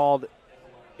seen called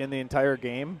in the entire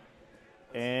game.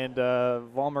 And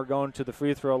Vollmer going to the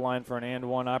free throw line for an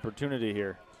and-one opportunity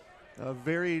here.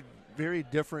 Very, very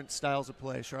different styles of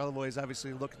play. Charlevoix is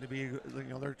obviously looking to be,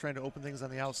 they're trying to open things on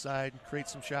the outside, create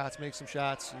some shots, make some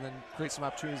shots, and then create some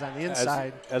opportunities on the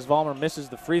inside. As Vollmer misses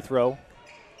the free throw,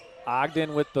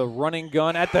 Ogden with the running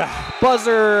gun at the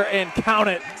buzzer and count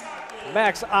it.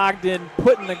 Max Ogden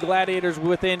putting the Gladiators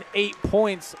within 8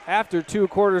 points after 2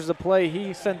 quarters of play.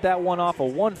 He sent that one off a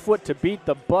 1 foot to beat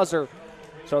the buzzer.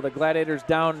 So the Gladiators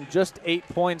down just 8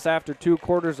 points after 2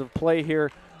 quarters of play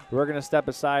here. We're going to step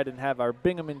aside and have our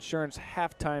Bingham Insurance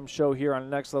halftime show here on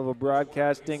Next Level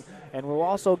Broadcasting. And we'll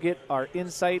also get our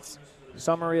insights,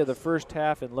 summary of the first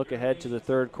half, and look ahead to the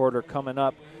third quarter coming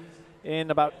up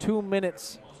in about 2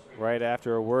 minutes, right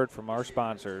after a word from our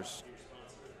sponsors.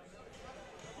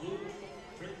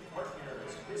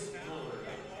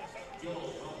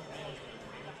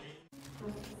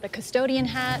 The custodian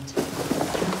hat,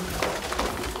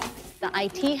 the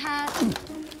IT hat,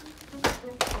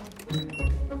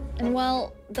 and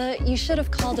well, the you should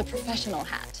have called a professional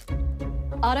hat.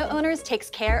 Auto Owners takes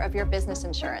care of your business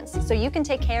insurance, so you can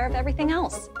take care of everything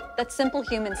else. That's simple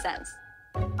human sense.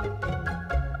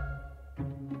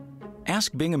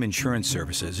 Ask Bingham Insurance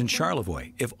Services in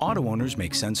Charlevoix if auto owners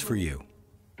make sense for you.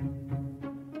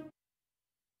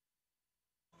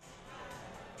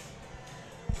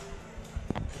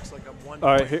 Looks like a All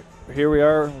right, here we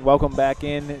are. Welcome back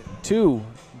in to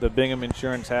the Bingham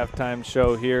Insurance Halftime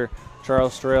Show here.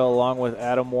 Charles Strail along with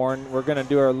Adam Warren. We're going to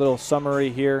do our little summary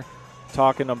here,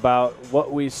 talking about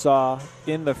what we saw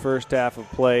in the first half of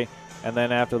play, and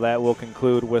then after that we'll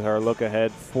conclude with our look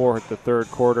ahead for the third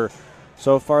quarter.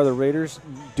 So far, the Raiders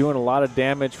doing a lot of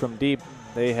damage from deep.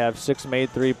 They have 6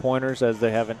 made three-pointers as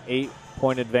they have an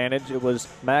 8-point advantage. It was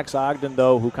Max Ogden,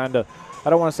 though, who kind of, I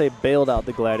don't want to say bailed out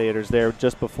the Gladiators there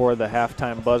just before the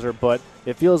halftime buzzer, but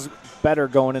it feels better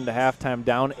going into halftime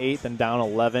down 8 than down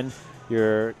 11.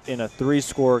 You're in a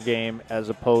 3-score game as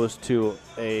opposed to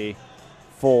a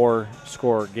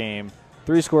 4-score game.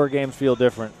 3-score games feel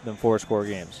different than 4-score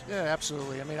games. Yeah,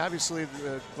 absolutely. I mean, obviously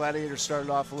the Gladiators started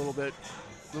off a little bit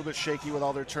shaky with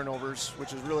all their turnovers,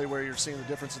 which is really where you're seeing the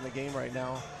difference in the game right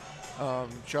now.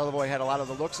 Charlevoix had a lot of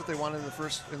the looks that they wanted in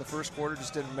the first quarter,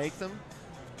 just didn't make them.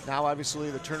 Now,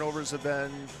 obviously, the turnovers have been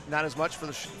not as much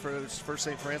for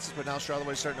St. Francis, but now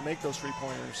Charlevoix is starting to make those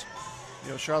three-pointers.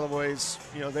 You know, Charlevoix's,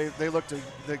 they look to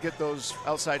get those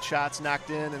outside shots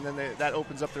knocked in, and then that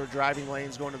opens up their driving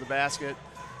lanes going to the basket,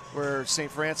 where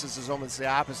St. Francis is almost the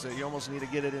opposite. You almost need to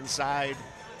get it inside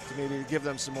to maybe give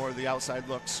them some more of the outside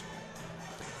looks.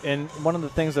 And one of the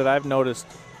things that I've noticed,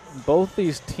 both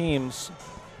these teams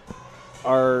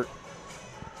are,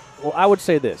 well, I would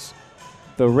say this.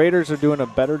 The Raiders are doing a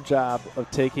better job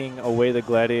of taking away the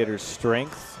Gladiators'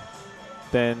 strength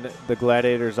than the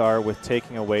Gladiators are with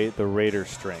taking away the Raiders'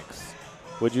 strength.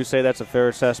 Would you say that's a fair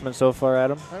assessment so far,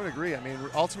 Adam? I would agree. I mean,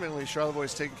 ultimately, Charlevoix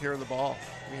is taking care of the ball.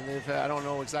 I mean, they've had, I don't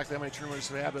know exactly how many turnovers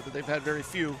they have, but they've had very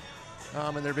few,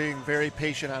 and they're being very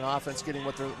patient on offense, getting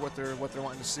what they're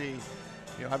wanting to see.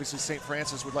 You know, obviously, St.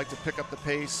 Francis would like to pick up the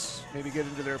pace, maybe get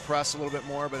into their press a little bit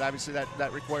more, but obviously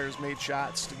that requires made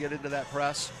shots to get into that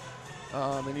press.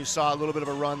 And you saw a little bit of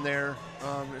a run there,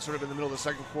 sort of in the middle of the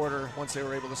second quarter, once they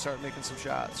were able to start making some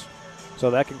shots. So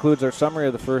that concludes our summary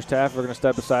of the first half. We're going to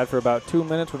step aside for about 2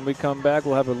 minutes. When we come back,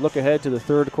 we'll have a look ahead to the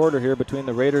third quarter here between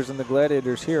the Raiders and the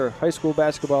Gladiators here. High school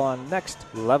basketball on Next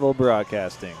Level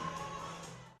Broadcasting.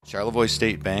 Charlevoix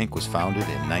State Bank was founded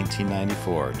in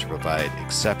 1994 to provide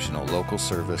exceptional local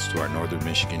service to our northern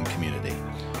Michigan community.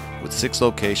 With 6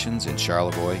 locations in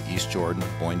Charlevoix, East Jordan,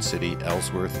 Boyne City,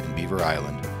 Ellsworth, and Beaver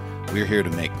Island, we're here to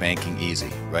make banking easy,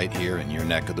 right here in your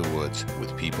neck of the woods,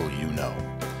 with people you know.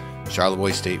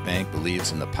 Charlevoix State Bank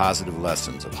believes in the positive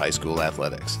lessons of high school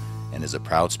athletics and is a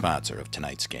proud sponsor of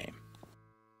tonight's game.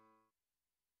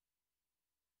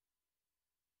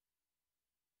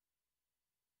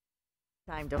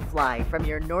 Time to fly from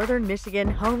your northern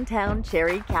Michigan hometown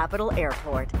Cherry Capital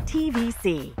Airport.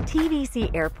 TVC.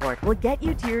 TVC Airport will get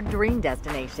you to your dream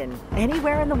destination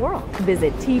anywhere in the world.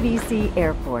 Visit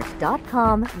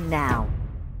tvcairport.com now.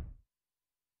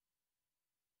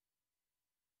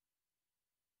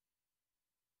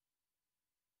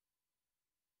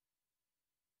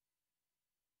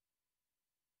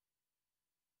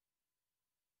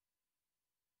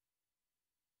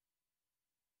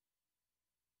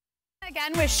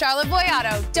 Again with Charlevoix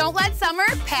Auto. Don't let summer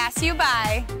pass you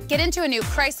by. Get into a new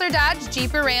Chrysler Dodge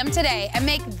Jeep or Ram today and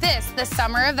make this the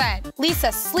summer event. Lease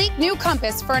a sleek new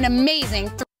Compass for an amazing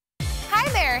Hi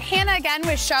there, Hannah again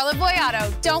with Charlevoix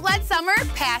Auto. Don't let summer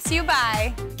pass you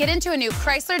by. Get into a new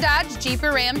Chrysler Dodge Jeep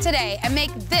or Ram today and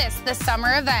make this the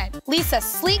summer event. Lease a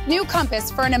sleek new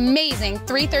Compass for an amazing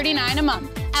 $339 a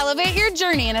month. Elevate your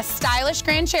journey in a stylish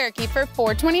Grand Cherokee for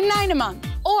 $429 a month.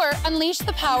 Or unleash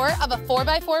the power of a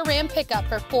 4x4 Ram pickup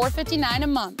for $459 a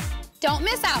month. Don't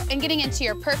miss out on getting into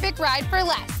your perfect ride for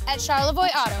less at Charlevoix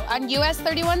Auto on US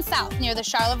 31 South near the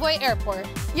Charlevoix Airport.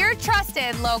 Your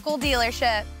trusted local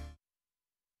dealership.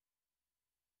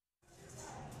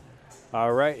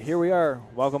 All right, here we are.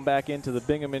 Welcome back into the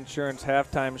Bingham Insurance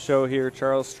Halftime Show here.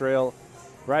 Charles Strail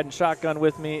riding shotgun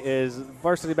with me is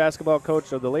varsity basketball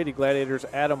coach of the Lady Gladiators,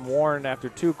 Adam Warren. After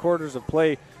 2 quarters of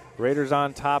play, Raiders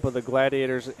on top of the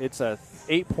Gladiators. It's a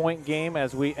 8-point game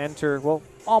as we enter, well,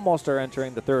 almost are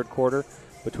entering the third quarter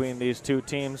between these two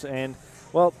teams. And,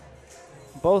 well,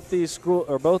 both these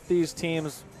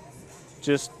teams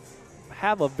just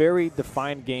have a very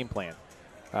defined game plan.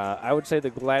 I would say the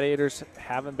Gladiators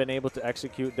haven't been able to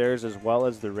execute theirs as well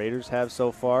as the Raiders have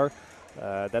so far.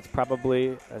 That's probably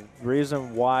a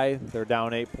reason why they're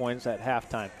down 8 points at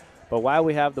halftime. But while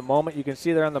we have the moment, you can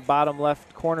see there on the bottom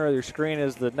left corner of your screen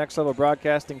is the Next Level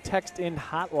Broadcasting text-in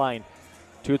hotline,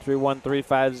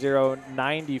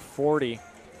 231-350-9040. We've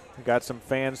got some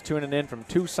fans tuning in from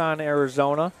Tucson,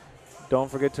 Arizona. Don't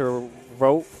forget to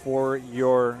vote for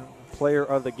your player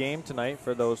of the game tonight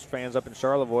for those fans up in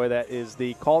Charlevoix. That is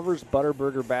the Culver's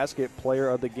Butterburger Basket player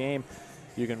of the game.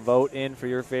 You can vote in for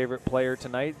your favorite player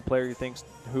tonight, the player you think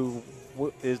who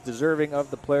is deserving of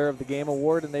the Player of the Game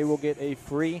award, and they will get a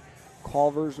free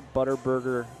Culver's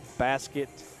Butterburger basket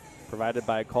provided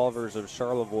by Culver's of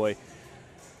Charlevoix.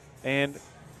 And,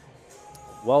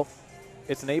 well,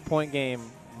 it's an 8-point game.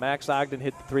 Max Ogden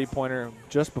hit the three-pointer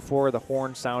just before the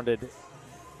horn sounded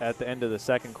at the end of the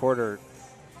second quarter.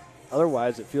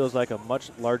 Otherwise, it feels like a much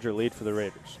larger lead for the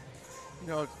Raiders. You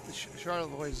know,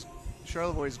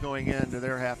 Charlevoix is going into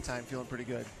their halftime feeling pretty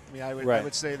good. I mean, I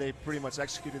would say they pretty much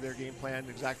executed their game plan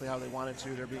exactly how they wanted to.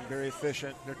 They're being very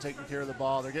efficient. They're taking care of the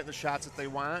ball. They're getting the shots that they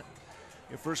want.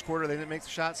 In first quarter, they didn't make the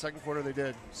shot. Second quarter, they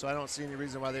did. So I don't see any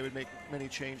reason why they would make many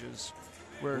changes.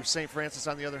 Where St. Francis,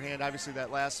 on the other hand, obviously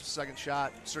that last second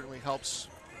shot certainly helps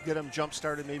get them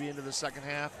jump-started maybe into the second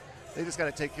half. They just got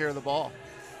to take care of the ball.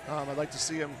 I'd like to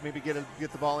see them maybe get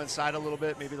the ball inside a little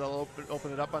bit. Maybe they'll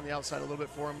open it up on the outside a little bit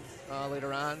for them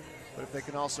later on. But if they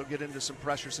can also get into some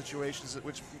pressure situations,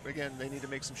 which, again, they need to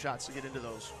make some shots to get into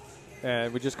those.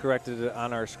 And we just corrected it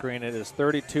on our screen. It is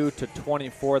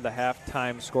 32-24, the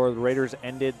halftime score. The Raiders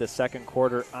ended the second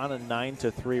quarter on a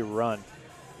 9-3 run,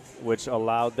 which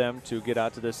allowed them to get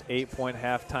out to this 8-point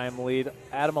halftime lead.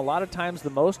 Adam, a lot of times the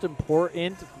most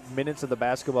important minutes of the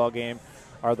basketball game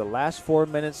are the last 4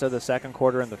 minutes of the second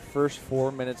quarter and the first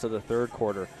 4 minutes of the third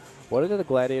quarter. What do the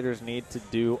Gladiators need to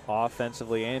do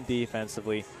offensively and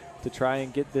defensively to try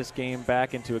and get this game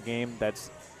back into a game that's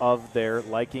of their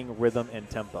liking, rhythm, and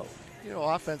tempo? You know,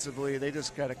 offensively, they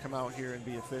just got to come out here and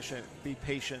be efficient, be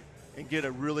patient, and get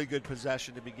a really good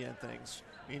possession to begin things.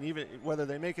 I mean, even whether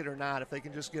they make it or not, if they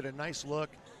can just get a nice look,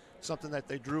 something that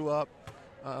they drew up,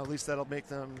 at least that'll make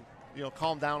them, you know,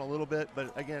 calm down a little bit.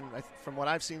 But again, from what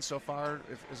I've seen so far,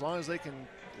 as long as they can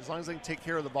take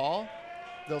care of the ball,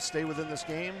 they'll stay within this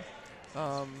game,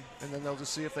 and then they'll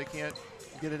just see if they can't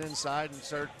get it inside and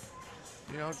start,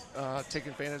 you know,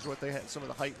 taking advantage of what they had, some of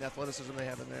the height and athleticism they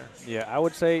have in there. Yeah, I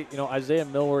would say, you know, Isaiah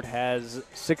Millward has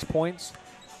 6 points.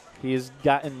 He's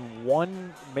gotten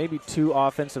 1, maybe 2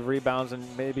 offensive rebounds and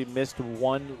maybe missed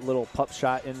 1 little pup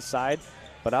shot inside.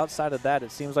 But outside of that,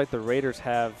 it seems like the Raiders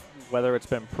have, whether it's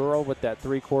been Pearl with that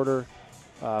three-quarter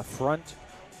front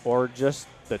or just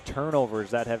the turnovers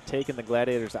that have taken the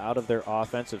Gladiators out of their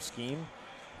offensive scheme,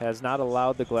 has not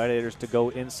allowed the Gladiators to go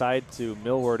inside to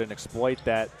Millward and exploit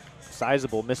that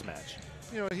sizable mismatch.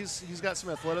 You know, he's got some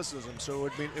athleticism, so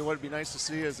it would be nice to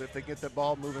see is if they get the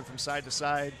ball moving from side to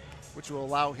side, which will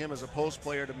allow him as a post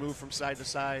player to move from side to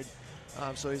side,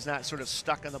 so he's not sort of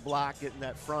stuck on the block getting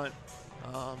that front.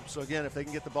 So again, if they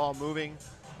can get the ball moving,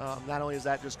 not only is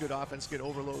that just good offense, get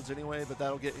overloads anyway, but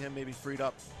that'll get him maybe freed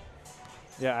up.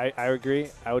 Yeah, I agree.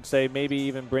 I would say maybe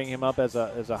even bring him up as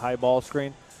a high ball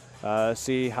screen,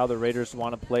 see how the Raiders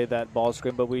want to play that ball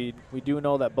screen. But we do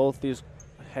know that both these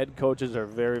head coaches are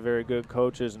very, very good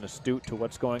coaches and astute to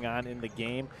what's going on in the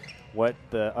game, what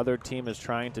the other team is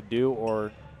trying to do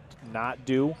or not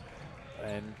do,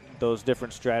 and those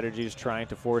different strategies trying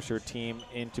to force your team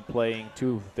into playing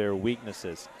to their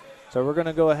weaknesses. So we're going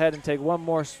to go ahead and take one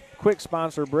more quick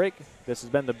sponsor break. This has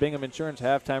been the Bingham Insurance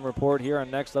Halftime Report here on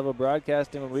Next Level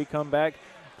Broadcasting. When we come back,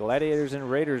 Gladiators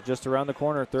and Raiders just around the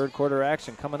corner. Third quarter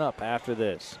action coming up after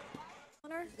this.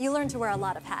 You learn to wear a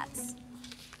lot of hats.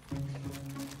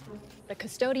 The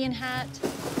custodian hat,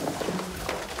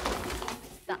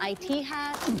 the IT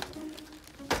hat,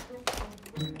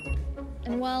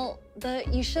 and well,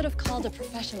 you should have called a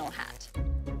professional hat.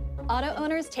 Auto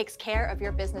Owners takes care of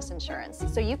your business insurance,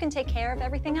 so you can take care of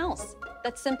everything else.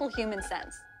 That's simple human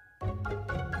sense.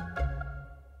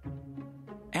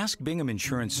 Ask Bingham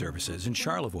Insurance Services in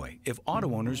Charlevoix if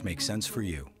auto owners make sense for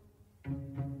you.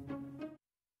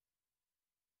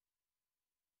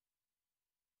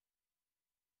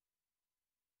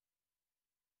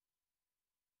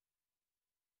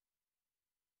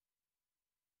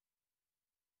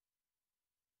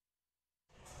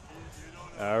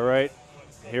 All right,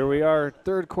 here we are,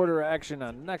 third quarter action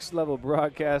on Next Level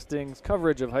Broadcasting's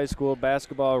coverage of high school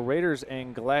basketball. Raiders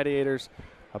and Gladiators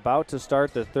about to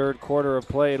start the third quarter of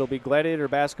play. It'll be Gladiator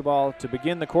basketball to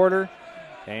begin the quarter,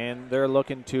 and they're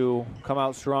looking to come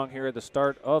out strong here at the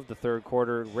start of the third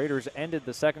quarter. Raiders ended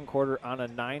the second quarter on a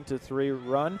 9-3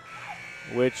 run,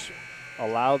 which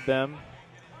allowed them,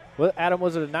 well, Adam,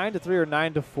 was it a 9-3 or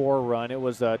 9-4 run? It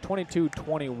was a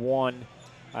 22-21,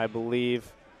 I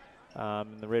believe.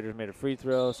 And the Raiders made a free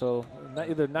throw, so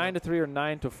either 9-3 or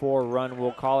 9-4 run,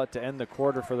 we'll call it, to end the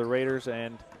quarter for the Raiders.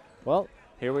 And, well,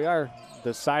 here we are,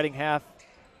 deciding half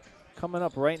coming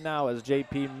up right now as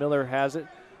J.P. Miller has it.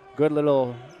 Good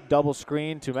little double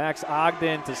screen to Max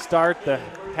Ogden to start the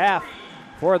half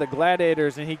for the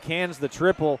Gladiators, and he cans the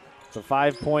triple It's a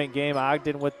 5-point game.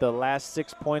 Ogden with the last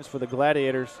 6 points for the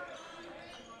Gladiators.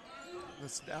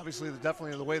 That's obviously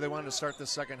definitely the way they wanted to start this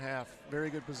second half. Very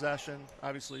good possession.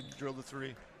 Obviously drilled the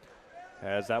 3.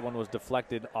 As that one was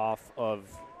deflected off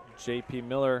of J.P.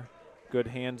 Miller. Good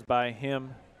hands by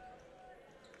him.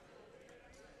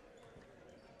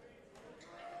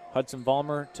 Hudson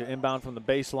Vollmer to inbound from the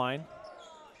baseline.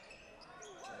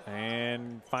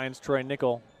 And finds Troy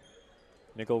Nickel.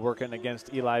 Nickel working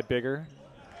against Eli Bigger.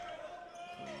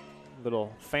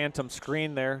 Little phantom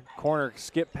screen there. Corner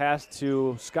skip pass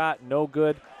to Scott, no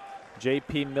good.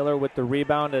 J.P. Miller with the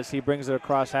rebound as he brings it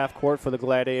across half court for the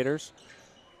Gladiators.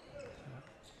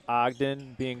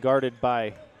 Ogden being guarded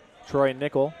by Troy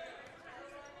Nickel.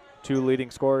 2 leading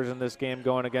scorers in this game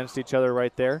going against each other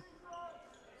right there.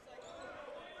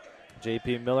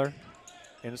 J.P. Miller.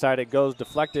 Inside it goes,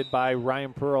 deflected by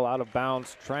Ryan Pearl out of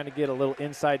bounds, trying to get a little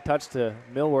inside touch to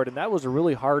Millward, and that was a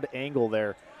really hard angle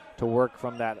there to work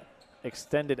from that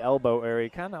extended elbow area.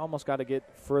 Kind of almost got to get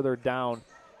further down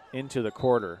into the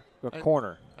corner.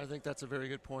 I think that's a very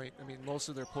good point. I mean, most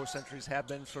of their post entries have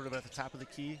been sort of at the top of the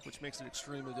key, which makes it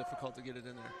extremely difficult to get it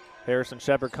in there. Harrison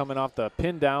Shepard coming off the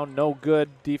pin down, no good.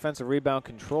 Defensive rebound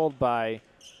controlled by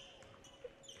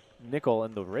Nickel,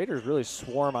 and the Raiders really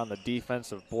swarm on the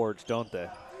defensive boards, don't they?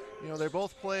 You know, they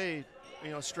both play,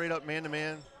 straight up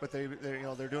man-to-man, but they're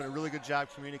doing a really good job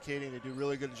communicating. They do a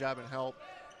really good job in help.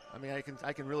 I mean,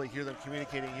 I can really hear them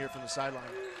communicating here from the sideline.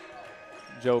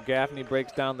 Joe Gaffney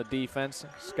breaks down the defense.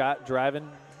 Scott driving.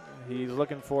 He's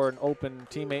looking for an open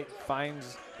teammate,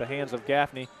 finds the hands of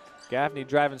Gaffney. Gaffney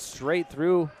driving straight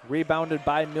through, rebounded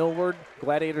by Millward.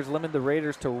 Gladiators limit the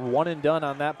Raiders to 1 and done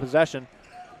on that possession.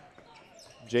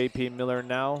 J.P. Miller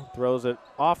now throws it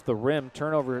off the rim.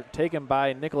 Turnover taken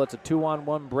by Nickel. It's a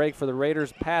 2-on-1 break for the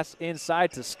Raiders. Pass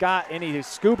inside to Scott, and he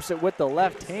scoops it with the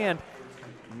left hand.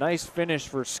 Nice finish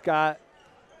for Scott,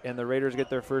 and the Raiders get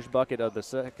their first bucket of the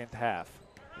second half.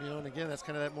 And again, that's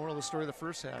kind of that moral of the story of the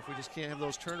first half. We just can't have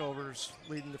those turnovers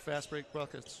leading to fast break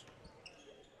buckets.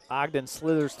 Ogden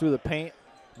slithers through the paint.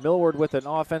 Millward with an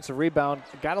offensive rebound.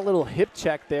 Got a little hip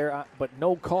check there, but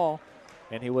no call.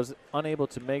 And he was unable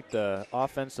to make the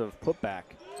offensive putback.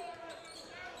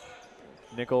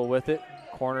 Nickel with it.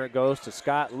 Corner it goes to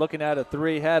Scott. Looking at a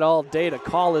 3. Had all day to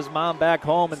call his mom back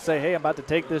home and say, hey, I'm about to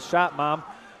take this shot, Mom.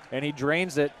 And he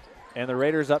drains it, and the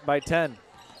Raiders up by 10.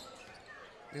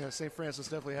 Yeah, St. Francis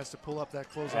definitely has to pull up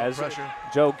that closeout pressure.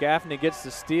 Joe Gaffney gets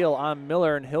the steal on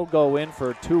Miller, and he'll go in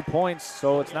for 2 points.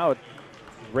 So it's now a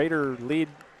Raider lead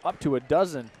up to a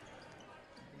dozen.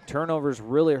 Turnovers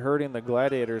really hurting the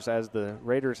Gladiators as the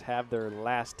Raiders have their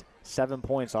last 7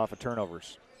 points off of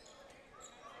turnovers.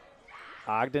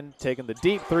 Ogden taking the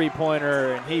deep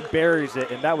 3-pointer, and he buries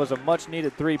it, and that was a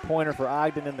much-needed 3-pointer for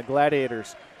Ogden and the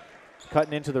Gladiators.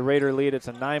 Cutting into the Raider lead, it's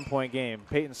a 9-point game.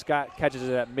 Peyton Scott catches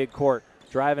it at midcourt,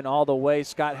 driving all the way.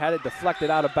 Scott had it deflected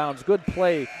out of bounds. Good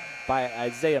play by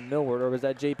Isaiah Millward, or was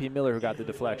that J.P. Miller who got the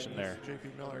deflection there? J.P.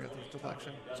 Miller got the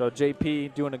deflection. So J.P.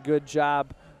 doing a good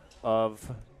job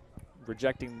of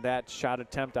rejecting that shot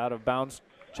attempt out of bounds.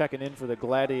 Checking in for the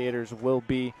Gladiators will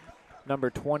be number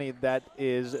 20. That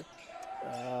is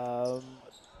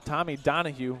Tommy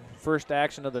Donahue. First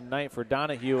action of the night for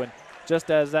Donahue. And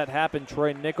just as that happened,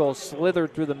 Troy Nickel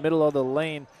slithered through the middle of the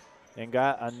lane and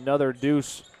got another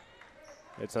deuce.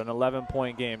 It's an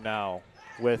 11-point game now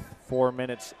with 4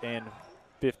 minutes and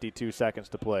 52 seconds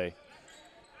to play.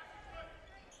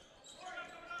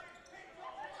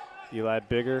 Eli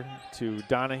Bigger to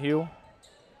Donahue.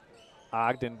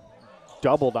 Ogden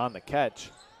doubled on the catch.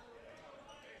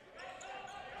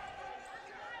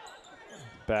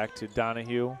 Back to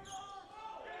Donahue.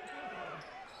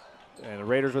 And the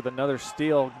Raiders with another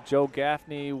steal. Joe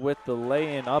Gaffney with the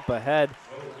lay-in up ahead.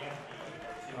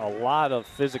 A lot of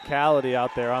physicality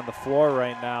out there on the floor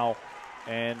right now.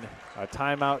 And a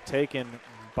timeout taken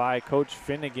by Coach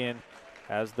Finnegan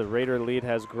as the Raider lead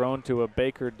has grown to a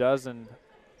Baker dozen.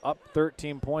 Up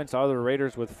 13 points are the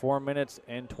Raiders with 4 minutes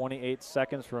and 28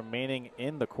 seconds remaining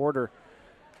in the quarter.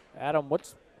 Adam,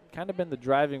 what's kind of been the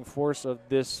driving force of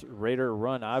this Raider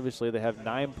run? Obviously, they have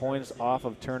 9 points off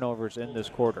of turnovers in this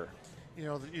quarter.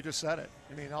 You just said it.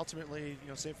 I mean, ultimately,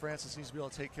 St. Francis needs to be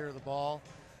able to take care of the ball.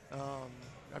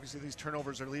 Obviously, these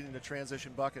turnovers are leading to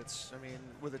transition buckets. I mean,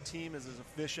 with a team as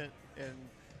efficient and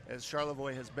as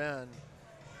Charlevoix has been,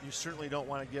 you certainly don't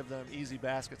want to give them easy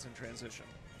baskets in transition.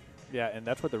 Yeah, and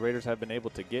that's what the Raiders have been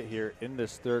able to get here in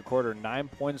this third quarter. 9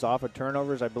 points off of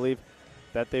turnovers. I believe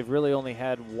that they've really only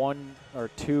had 1 or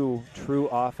 2 true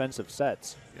offensive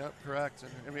sets. Yep, correct.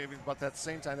 And but at the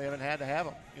same time, they haven't had to have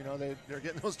them. They're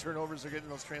getting those turnovers. They're getting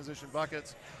those transition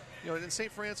buckets. you know, in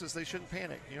St. Francis, they shouldn't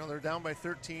panic. You know, they're down by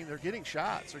 13. They're getting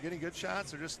shots. They're getting good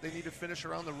shots. They need to finish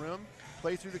around the rim,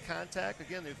 play through the contact.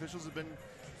 Again, the officials have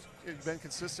been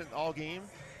consistent all game.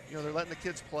 You know, they're letting the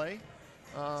kids play.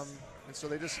 And so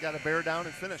they just got to bear down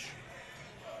and finish.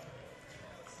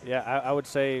 Yeah, I would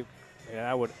say, and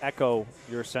I would echo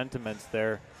your sentiments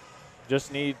there.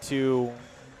 Just need to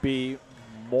be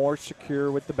more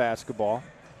secure with the basketball.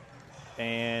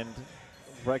 And,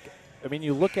 I mean,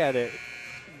 you look at it,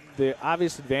 the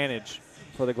obvious advantage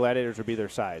for the Gladiators would be their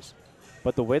size.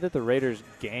 But the way that the Raiders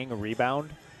gang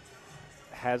rebound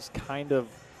has kind of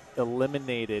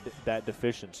eliminated that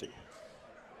deficiency.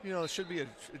 You know, it's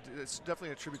definitely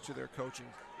a tribute to their coaching.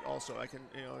 Also,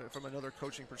 you know, from another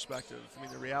coaching perspective, I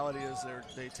mean, the reality is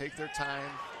they take their time,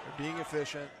 they're being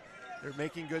efficient, they're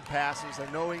making good passes,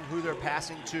 they're knowing who they're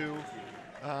passing to.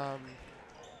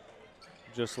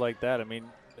 Just like that, I mean,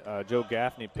 Joe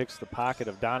Gaffney picks the pocket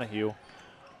of Donahue.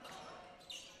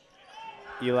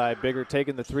 Eli Bigger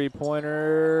taking the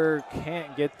three-pointer,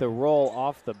 can't get the roll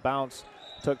off the bounce.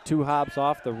 Took 2 hops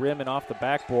off the rim and off the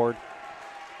backboard.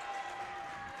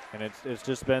 And it's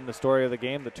just been the story of the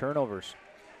game, the turnovers.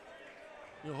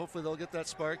 You know, hopefully they'll get that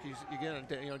spark. Again,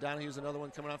 you know, Donahue's another one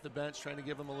coming off the bench, trying to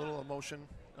give them a little emotion,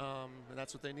 and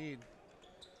that's what they need.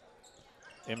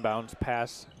 Inbounds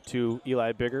pass to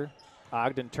Eli Bigger.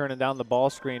 Ogden turning down the ball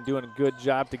screen, doing a good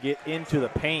job to get into the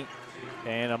paint,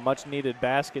 and a much-needed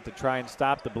basket to try and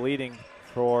stop the bleeding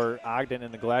for Ogden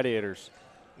and the Gladiators.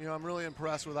 You know, I'm really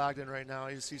impressed with Ogden right now.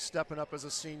 He's stepping up as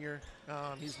a senior.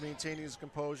 He's maintaining his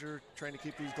composure, trying to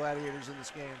keep these Gladiators in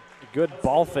this game. A good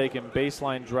ball fake and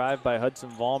baseline drive by Hudson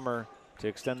Vollmer to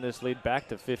extend this lead back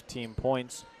to 15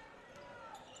 points.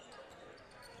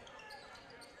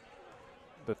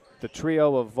 The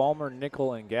trio of Vollmer,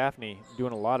 Nickel, and Gaffney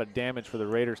doing a lot of damage for the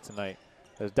Raiders tonight.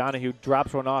 As Donahue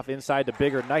drops one off inside to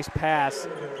Bigger. Nice pass,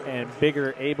 and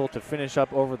Bigger able to finish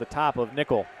up over the top of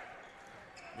Nickel.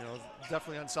 You know,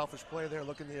 definitely unselfish play there,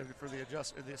 looking for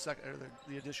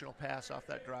the additional pass off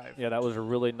that drive. Yeah, that was a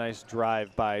really nice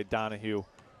drive by Donahue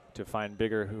to find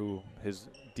Bigger, who his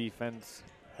defense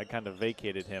had kind of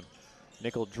vacated him.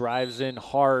 Nickel drives in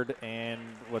hard, and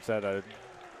what's that, a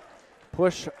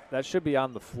push that should be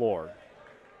on the floor.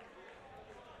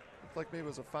 Looked like maybe it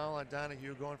was a foul on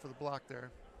Donahue going for the block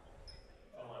there.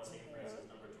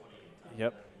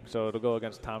 Yep, so it'll go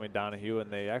against Tommy Donahue,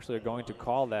 and they actually are going to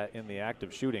call that in the act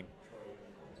of shooting.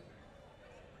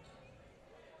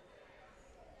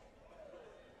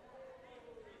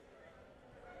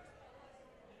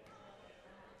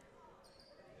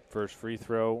 First free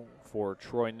throw for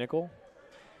Troy Nickel.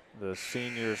 The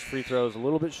senior's free throw is a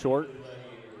little bit short.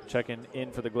 Checking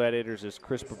in for the Gladiators is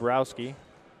Chris Bobrowski.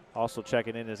 Also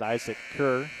checking in is Isaac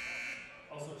Kerr.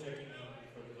 It'll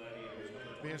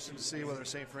be interesting to see whether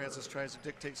St. Francis tries to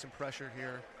dictate some pressure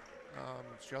here.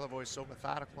 Charlevoix is so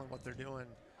methodical in what they're doing.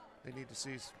 They need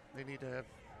to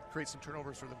create some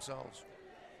turnovers for themselves.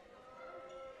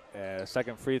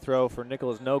 Second free throw for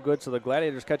Nickel is no good, so the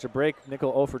Gladiators catch a break.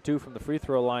 Nickel 0 for 2 from the free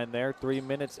throw line there. 3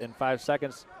 minutes and 5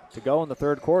 seconds to go in the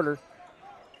third quarter.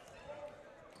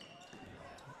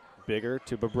 Bigger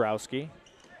to Bobrowski.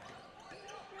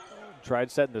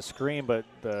 Tried setting the screen, but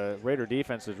the Raider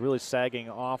defense is really sagging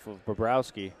off of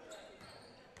Bobrowski.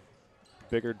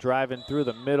 Bigger driving through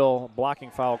the middle,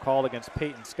 blocking foul called against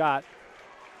Peyton Scott.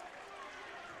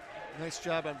 Nice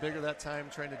job on Bigger that time,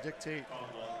 trying to dictate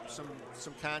some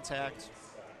contact.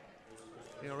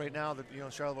 You know, right now,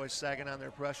 Charlevoix is sagging on their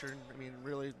pressure. I mean,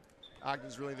 really,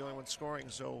 Ogden's really the only one scoring,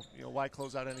 so, you know, why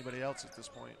close out anybody else at this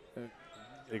point?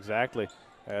 Exactly.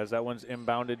 As that one's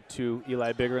inbounded to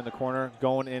Eli Bigger in the corner,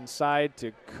 going inside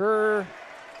to Kerr.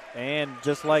 And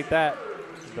just like that,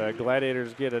 the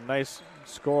Gladiators get a nice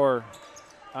score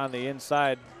on the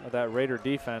inside of that Raider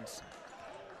defense.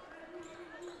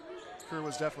 Kerr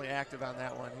was definitely active on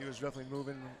that one. He was definitely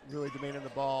moving, really demanding the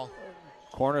ball.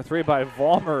 Corner three by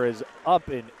Vollmer is up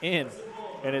and in.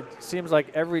 And it seems like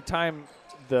every time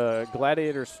the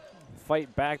Gladiators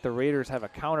fight back, the Raiders have a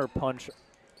counter punch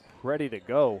ready to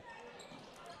go.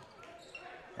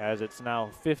 As it's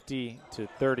now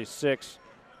 50-36.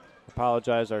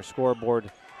 Apologize, our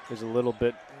scoreboard is a little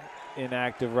bit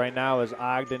inactive right now as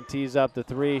Ogden tees up the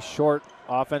three. Short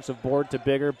offensive board to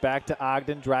Bigger, back to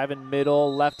Ogden, driving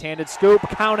middle, left-handed scoop,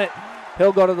 count it.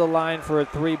 He'll go to the line for a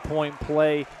three-point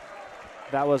play.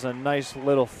 That was a nice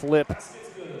little flip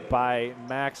by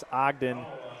Max Ogden,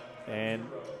 and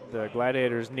the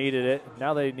Gladiators needed it.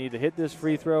 Now they need to hit this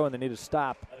free throw, and they need to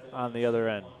stop on the other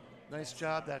end. Nice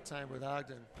job that time with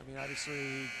Ogden. I mean, obviously,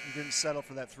 he didn't settle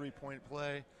for that three-point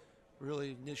play.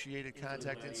 Really initiated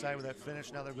contact inside with that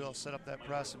finish. Now they'll be able to set up that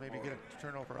press and maybe get a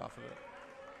turnover off of it.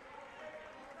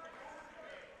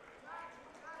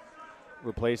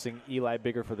 replacing Eli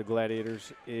Bigger for the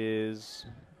Gladiators is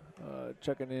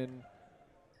checking in.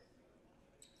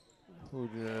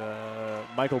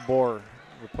 Michael Bohr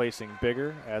replacing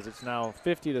Bigger, as it's now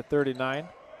 50-39.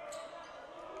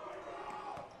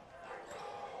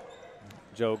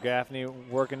 Joe Gaffney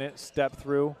working it, step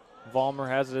through. Vollmer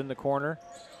has it in the corner.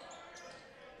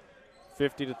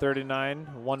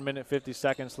 50-39, 1 minute 50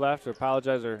 seconds left. I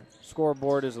apologize, our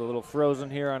scoreboard is a little frozen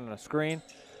here on the screen.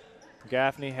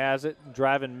 Gaffney has it,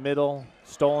 driving middle,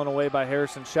 stolen away by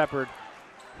Harrison Shepard.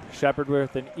 Shepard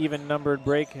with an even numbered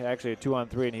break, actually a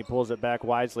 2-on-3, and he pulls it back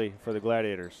wisely for the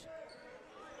Gladiators.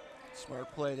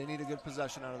 Smart play. They need a good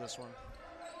possession out of this one.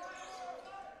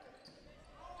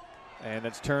 And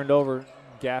it's turned over.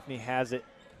 Gaffney has it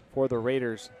for the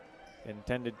Raiders.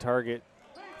 Intended target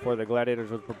for the Gladiators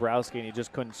was Bobrowski, and he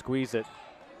just couldn't squeeze it.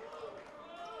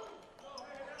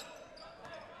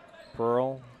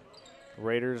 Pearl.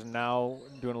 Raiders now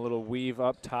doing a little weave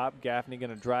up top. Gaffney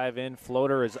going to drive in.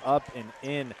 Floater is up and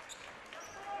in.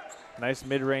 Nice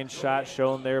mid-range shot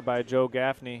shown there by Joe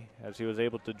Gaffney as he was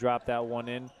able to drop that one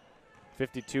in.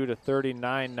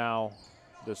 52-39 now,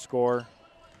 the score.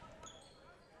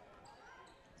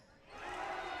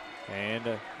 And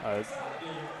a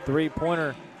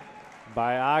three-pointer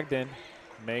by Ogden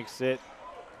makes it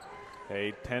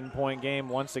a 10-point game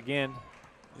once again.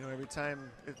 You know, every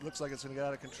time it looks like it's going to get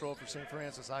out of control for St.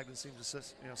 Francis, Ogden seems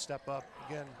to step up.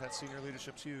 Again, that senior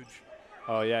leadership's huge.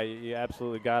 Oh, yeah, you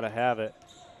absolutely got to have it.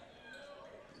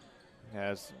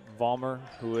 As Vollmer,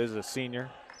 who is a senior,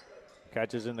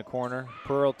 catches in the corner.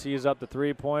 Pearl tees up the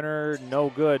three-pointer, no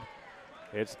good.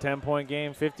 It's a 10-point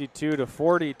game,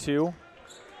 52-42.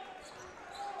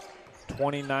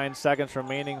 29 seconds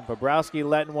remaining. Bobrowski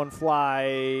letting one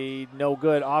fly, no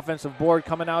good. Offensive board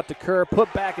coming out to Kerr,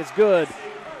 put back is good.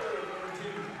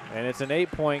 And it's an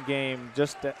 8-point game,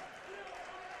 just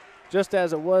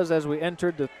as it was as we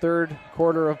entered the third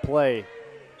quarter of play.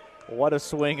 What a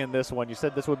swing in this one. You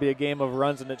said this would be a game of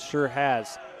runs, and it sure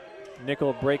has.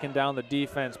 Nickel breaking down the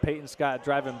defense. Peyton Scott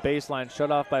driving baseline, shut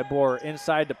off by Bohr.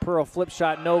 Inside to Pearl, flip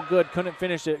shot, no good. Couldn't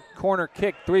finish it. Corner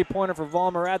kick, three-pointer for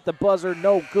Vollmer at the buzzer,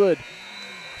 no good.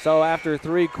 So after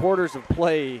 3 quarters of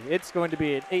play, it's going to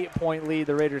be an 8-point lead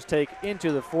the Raiders take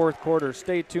into the fourth quarter.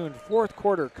 Stay tuned. Fourth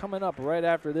quarter coming up right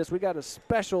after this. We got a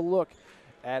special look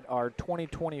at our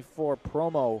 2024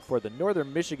 promo for the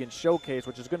Northern Michigan Showcase,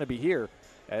 which is going to be here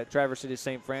at Traverse City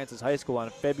St. Francis High School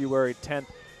on February 10th.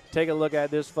 Take a look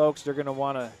at this, folks. They're going to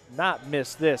want to not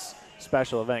miss this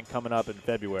special event coming up in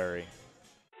February.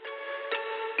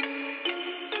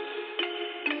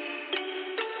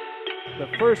 The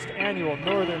first annual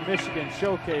Northern Michigan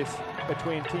Showcase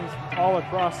between teams all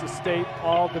across the state,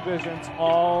 all divisions,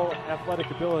 all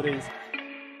athletic abilities.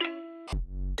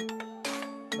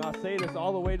 Nausatis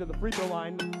all the way to the free throw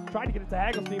line. Tried to get it to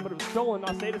Hagelstein, but it was stolen.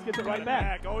 Nausatis gets it right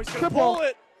back. Oh, he's going to pull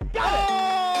it. Got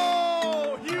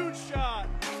Oh, huge shot.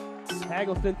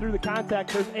 Hagelstein through the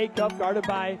contact. There's A-Cup guarded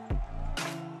by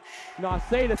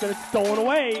Nausatis, and it's stolen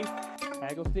away.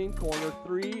 Hagelstein, corner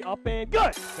three, up and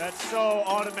good. That's so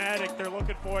automatic. They're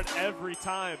looking for it every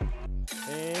time.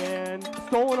 And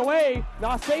stolen away.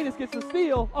 Nausatis gets the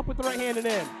steal, up with the right hand and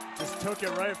in. Just took it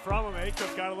right from him.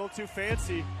 A-Cup got a little too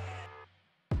fancy.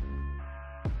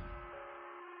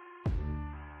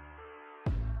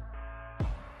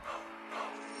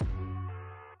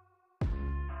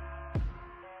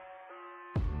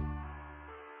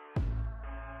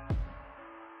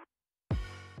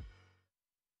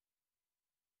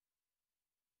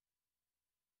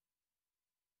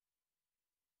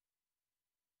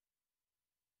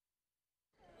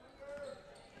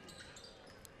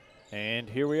 And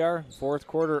here we are, fourth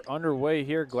quarter underway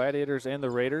here, Gladiators and the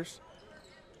Raiders.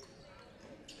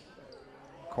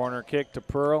 Corner kick to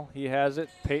Pearl, he has it.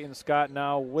 Peyton Scott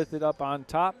now with it up on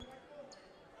top.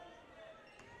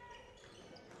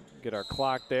 Get our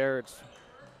clock there. It's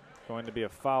going to be a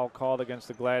foul called against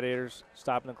the Gladiators.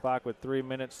 Stopping the clock with 3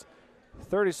 minutes,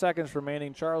 30 seconds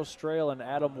remaining. Charles Strail and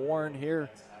Adam Warren here.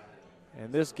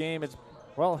 And this game, it's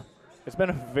been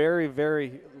a very,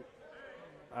 very,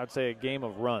 I'd say, a game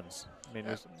of runs. I mean,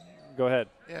 go ahead.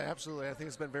 Yeah, absolutely. I think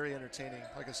it's been very entertaining.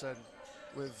 Like I said,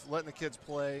 with letting the kids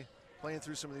play, playing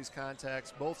through some of these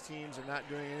contacts. Both teams are not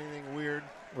doing anything weird.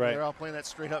 Right. They're all playing that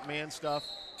straight-up man stuff.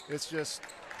 It's just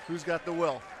who's got the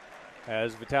will.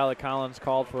 As Vitaly Collins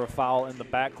called for a foul in the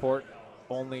backcourt,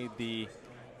 only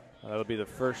that'll be the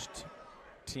first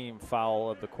team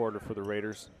foul of the quarter for the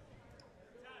Raiders.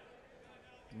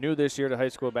 New this year to high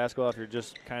school basketball, if you're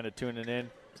just kind of tuning in,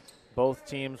 both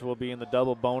teams will be in the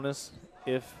double bonus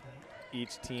if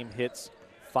each team hits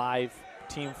 5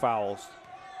 team fouls.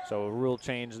 So a rule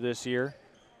change this year.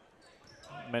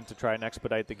 meant to try and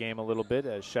expedite the game a little bit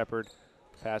as Shepard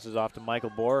passes off to Michael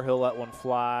Bohr. He'll let one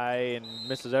fly and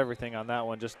misses everything on that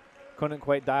one. Just couldn't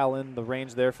quite dial in the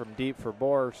range there from deep for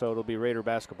Bohr, so it'll be Raider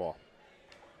basketball.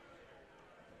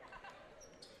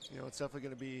 You know, it's definitely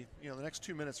going to be, you know, the next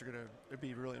 2 minutes are going to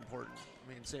be really important.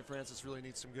 I mean, St. Francis really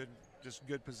needs some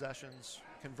good possessions,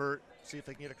 convert, see if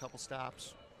they can get a couple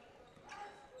stops.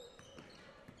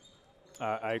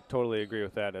 I totally agree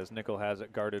with that, as Nickel has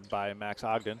it guarded by Max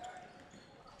Ogden.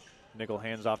 Nickel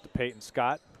hands off to Peyton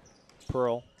Scott.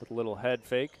 Pearl with a little head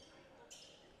fake.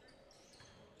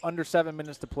 Under 7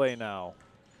 minutes to play now.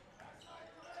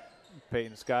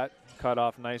 Peyton Scott cut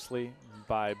off nicely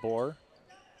by Bohr.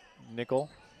 Nickel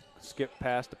skip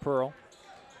pass to Pearl.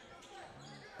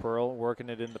 Pearl working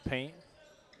it in the paint.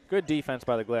 Good defense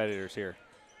by the Gladiators here.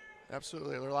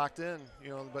 Absolutely, they're locked in, you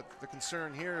know, but the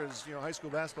concern here is, you know, high school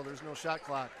basketball, there's no shot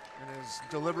clock. And as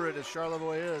deliberate as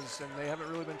Charlevoix is, and they haven't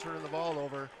really been turning the ball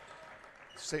over,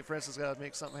 St. Francis got to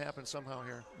make something happen somehow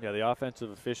here. Yeah, the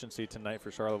offensive efficiency tonight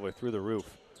for Charlevoix through the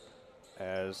roof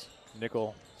as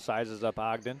Nickel sizes up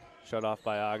Ogden, shut off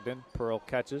by Ogden. Pearl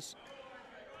catches.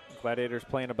 Gladiators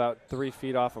playing about 3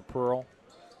 feet off of Pearl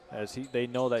as they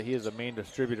know that he is a main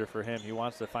distributor for him. He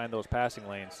wants to find those passing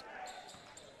lanes.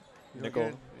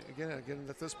 Nickel. Again,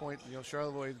 at this point, you know,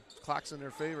 Charlevoix clock's in their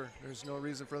favor. There's no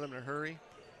reason for them to hurry.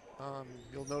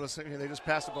 You'll notice that, you know, they just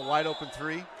passed up a wide open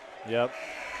 3. Yep.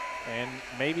 And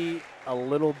maybe a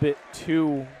little bit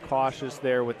too cautious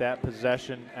there with that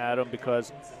possession, Adam,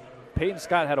 because Peyton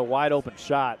Scott had a wide open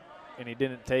shot and he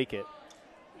didn't take it.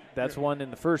 That's one in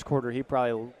the first quarter he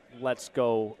probably lets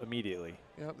go immediately.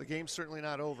 Yeah, the game's certainly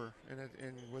not over,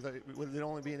 and with it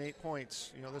only being 8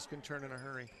 points, you know, this can turn in a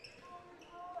hurry.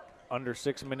 Under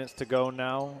 6 minutes to go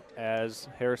now as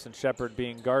Harrison Shepard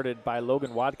being guarded by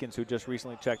Logan Watkins, who just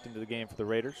recently checked into the game for the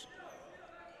Raiders.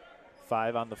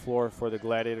 5 on the floor for the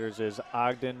Gladiators is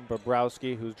Ogden,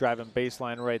 Bobrowski, who's driving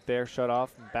baseline right there, shut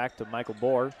off, and back to Michael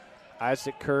Bohr.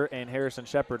 Isaac Kerr and Harrison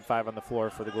Shepard 5 on the floor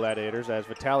for the Gladiators as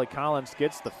Vitaly Collins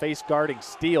gets the face guarding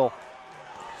steal.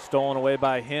 Stolen away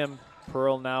by him.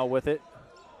 Pearl now with it.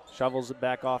 Shovels it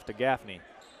back off to Gaffney.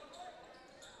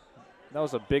 That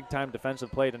was a big-time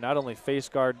defensive play to not only face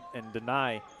guard and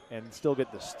deny and still get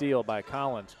the steal by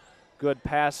Collins. Good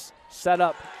pass set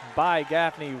up by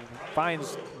Gaffney.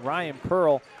 Finds Ryan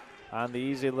Pearl on the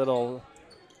easy little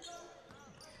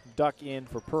duck in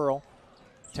for Pearl.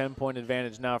 10-point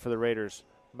advantage now for the Raiders.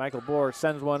 Michael Bohr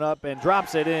sends one up and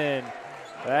drops it in.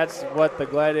 That's what the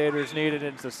Gladiators needed.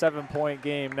 It's a 7-point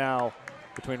game now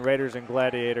between Raiders and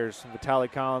Gladiators.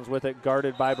 Vitaly Collins with it,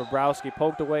 guarded by Bobrowski,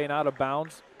 poked away and out of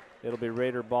bounds. It'll be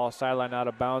Raider ball, sideline out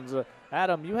of bounds.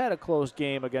 Adam, you had a close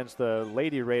game against the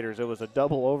Lady Raiders. It was a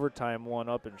double overtime one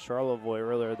up in Charlevoix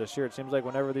earlier this year. It seems like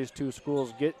whenever these two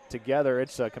schools get together,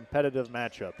 it's a competitive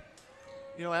matchup.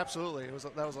 You know, absolutely.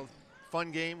 That was a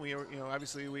fun game. We were, you know,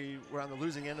 obviously we were on the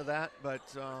losing end of that, but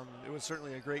it was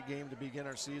certainly a great game to begin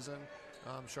our season.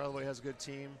 Charlevoix has a good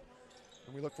team,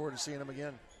 and we look forward to seeing them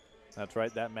again. That's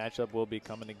right. That matchup will be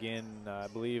coming again, I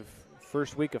believe,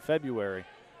 first week of February.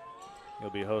 He'll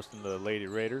be hosting the Lady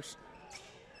Raiders.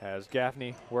 As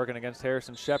Gaffney working against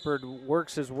Harrison Shepard,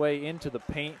 works his way into the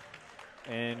paint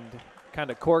and kind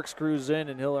of corkscrews in,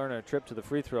 and he'll earn a trip to the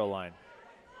free throw line.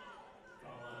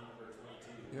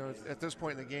 You know, at this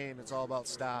point in the game, it's all about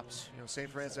stops. You know, St.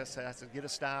 Francis has to get a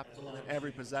stop, and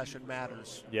every possession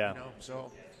matters. Yeah. You know,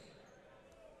 so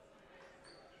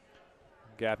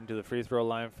Gaffney to the free throw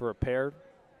line for a pair.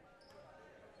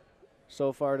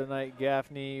 So far tonight,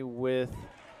 Gaffney with,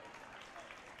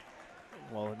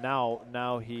 well,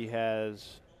 now he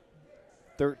has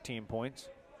 13 points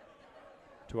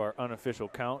to our unofficial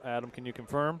count. Adam, can you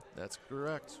confirm? That's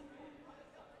correct.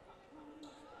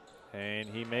 And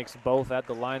he makes both at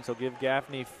the line, so give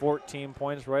Gaffney 14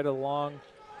 points, right along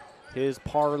his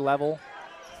par level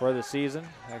for the season.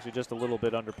 Actually just a little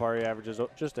bit under par. He averages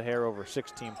just a hair over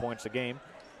 16 points a game.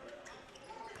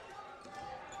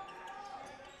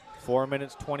 4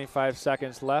 minutes, 25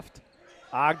 seconds left.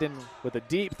 Ogden with a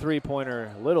deep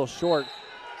three-pointer, a little short.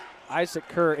 Isaac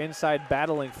Kerr inside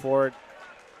battling for it,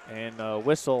 and a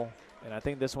whistle. And I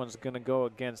think this one's going to go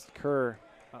against Kerr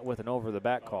with an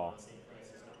over-the-back call.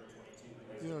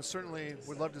 You know, certainly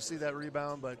would love to see that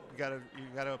rebound, but you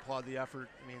gotta applaud the effort.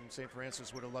 I mean, St.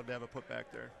 Francis would have loved to have a putback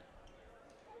there.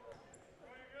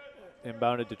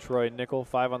 Inbounded to Troy Nickel.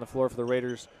 5 on the floor for the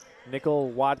Raiders. Nickel,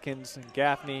 Watkins,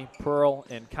 Gaffney, Pearl,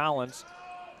 and Collins.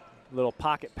 Little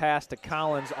pocket pass to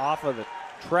Collins off of the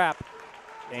trap,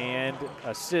 and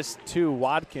assist to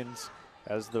Watkins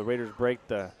as the Raiders break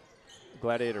the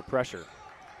Gladiator pressure.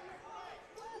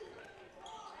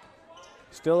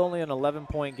 Still only an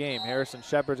 11-point game. Harrison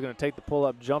Shepard's going to take the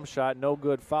pull-up jump shot. No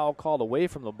good. Foul called away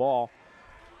from the ball.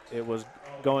 It was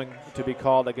going to be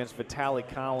called against Vitaly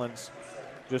Collins,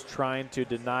 just trying to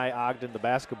deny Ogden the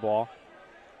basketball.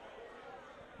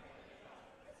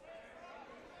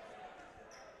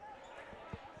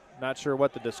 Not sure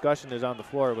what the discussion is on the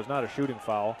floor. It was not a shooting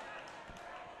foul.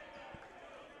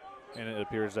 And it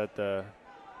appears that the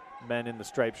men in the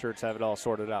striped shirts have it all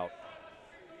sorted out.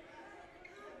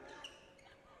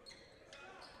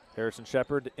 Harrison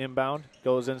Shepard inbound,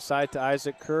 goes inside to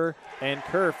Isaac Kerr, and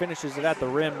Kerr finishes it at the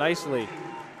rim nicely.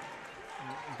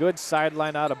 Good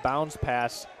sideline out of bounds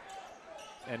pass,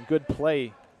 and good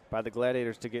play by the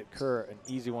Gladiators to get Kerr an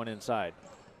easy one inside.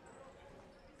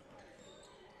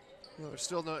 There's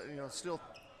still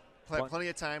plenty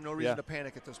of time, no reason to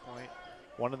panic at this point.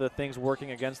 One of the things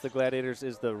working against the Gladiators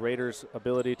is the Raiders'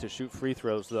 ability to shoot free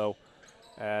throws, though,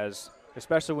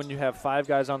 especially when you have 5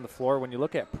 guys on the floor. When you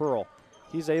look at Pearl,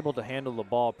 he's able to handle the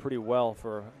ball pretty well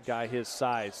for a guy his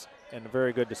size and a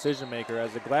very good decision maker,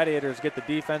 as the Gladiators get the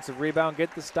defensive rebound,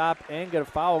 get the stop, and get a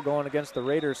foul going against the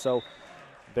Raiders. So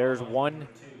there's one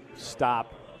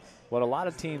stop. What a lot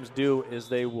of teams do is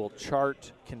they will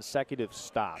chart consecutive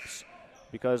stops,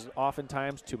 because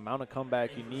oftentimes to mount a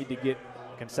comeback you need to get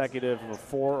consecutive of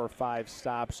 4 or 5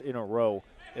 stops in a row,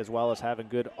 as well as having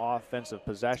good offensive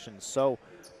possessions. So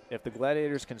if the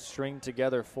Gladiators can string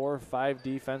together 4 or 5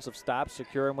 defensive stops,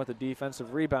 secure them with a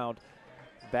defensive rebound,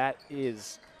 that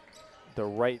is the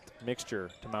right mixture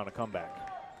to mount a comeback.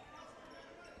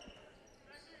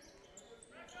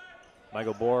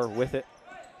 Michael Bohr with it.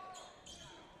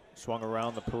 Swung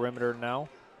around the perimeter now.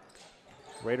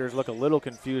 Raiders look a little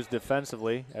confused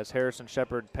defensively as Harrison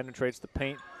Shepard penetrates the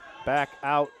paint. Back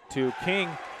out to King,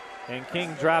 and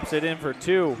King drops it in for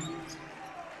 2.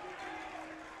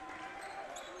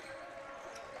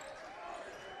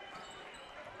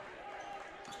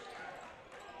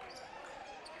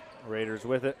 Raiders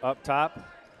with it up top.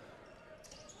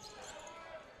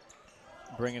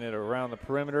 Bringing it around the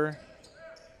perimeter.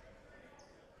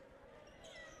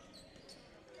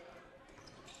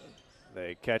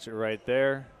 They catch it right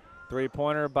there.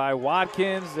 Three-pointer by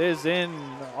Watkins is in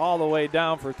all the way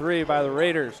down for 3 by the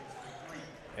Raiders.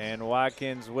 And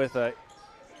Watkins with a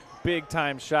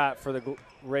big-time shot for the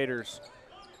Raiders.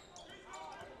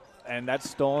 And that's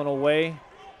stolen away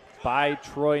by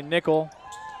Troy Nickel.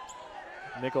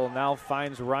 Nickel now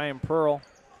finds Ryan Pearl.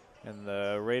 And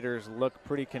the Raiders look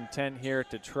pretty content here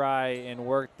to try and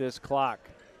work this clock.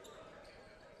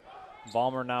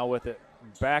 Ballmer now with it.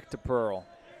 Back to Pearl.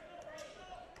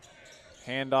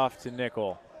 Handoff to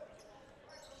Nickel.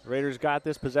 Raiders got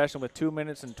this possession with 2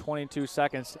 minutes and 22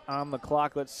 seconds on the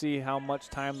clock. Let's see how much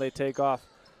time they take off.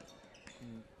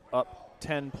 Up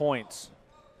 10 points.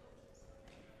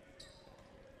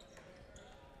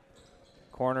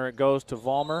 Corner it goes to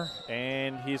Vollmer,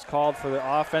 and he's called for the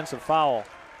offensive foul.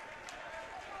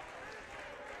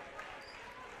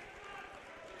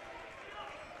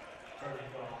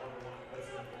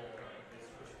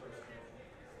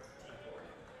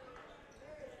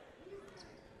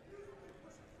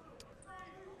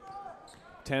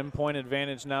 Ten-point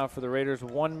advantage now for the Raiders.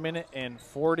 1 minute and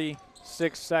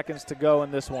 46 seconds to go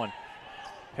in this one.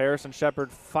 Harrison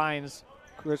Shepard finds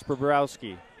Chris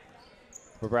Bobrowski.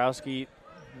 Bobrowski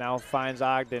now finds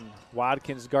Ogden.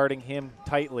 Watkins guarding him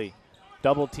tightly.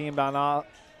 Double teamed on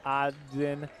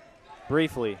Ogden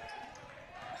briefly.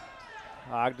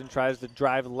 Ogden tries to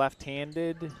drive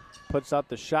left-handed. Puts up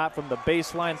the shot from the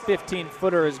baseline.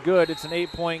 15-footer is good. It's an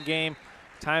 8-point game.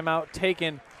 Timeout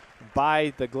taken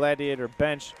by the Gladiator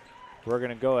bench. We're going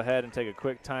to go ahead and take a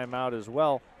quick timeout as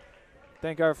well.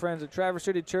 Thank our friends at Traverse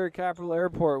City Cherry Capital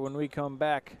Airport when we come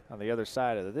back on the other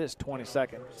side of this 20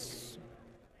 seconds.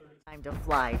 Time to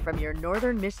fly from your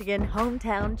Northern Michigan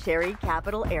hometown Cherry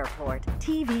Capital Airport.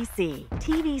 TVC.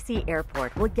 TVC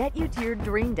Airport will get you to your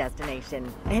dream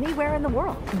destination anywhere in the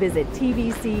world. Visit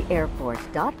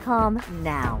tvcairport.com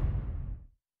now.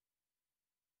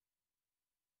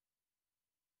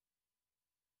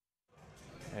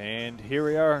 And here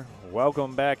we are.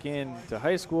 Welcome back in to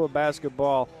high school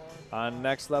basketball on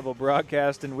Next Level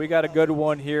Broadcast. And we got a good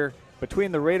one here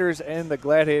between the Raiders and the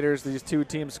Gladiators. These two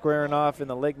teams squaring off in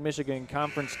the Lake Michigan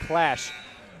Conference clash.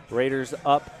 Raiders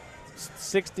up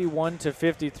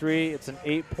 61-53. It's an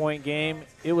 8-point game.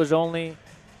 It was only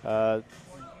an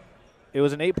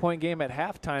 8-point game at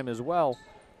halftime as well.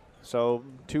 So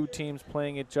two teams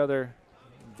playing each other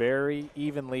very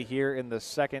evenly here in the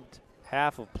second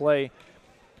half of play.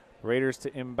 Raiders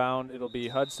to inbound. It'll be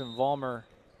Hudson Vollmer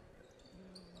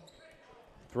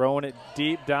throwing it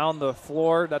deep down the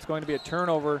floor. That's going to be a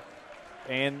turnover.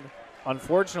 And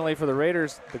unfortunately for the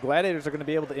Raiders, the Gladiators are going to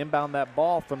be able to inbound that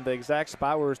ball from the exact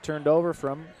spot where it was turned over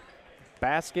from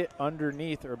basket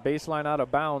underneath or baseline out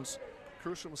of bounds.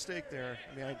 Crucial mistake there.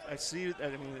 I mean, I see it. I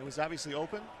mean, it was obviously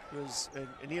open. It was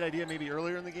a neat idea maybe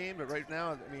earlier in the game, but right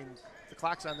now, I mean, the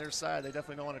clock's on their side. They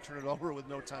definitely don't want to turn it over with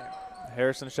no time.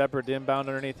 Harrison Shepard inbound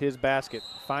underneath his basket.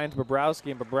 Finds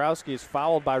Bobrowski, and Bobrowski is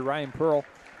fouled by Ryan Pearl.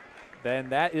 Then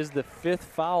that is the 5th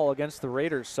foul against the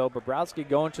Raiders. So Bobrowski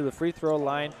going to the free throw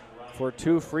line for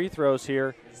 2 free throws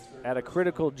here at a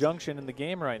critical junction in the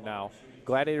game right now.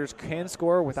 Gladiators can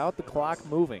score without the clock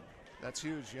moving. That's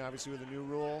huge. You know, obviously with the new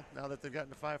rule, now that they've gotten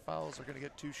to 5 fouls, they're going to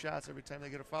get 2 shots every time they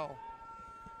get a foul.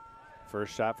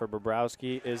 First shot for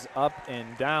Bobrowski is up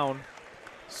and down.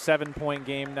 7-point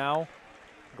game now.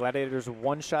 Gladiators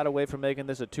 1 shot away from making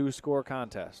this a 2-score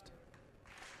contest.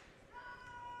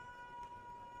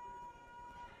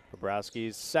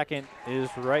 Bobrowski's second is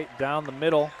right down the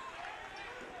middle.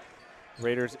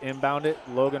 Raiders inbound it.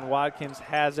 Logan Watkins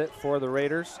has it for the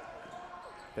Raiders.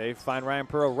 They find Ryan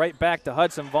Pearl right back to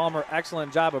Hudson Vollmer.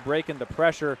 Excellent job of breaking the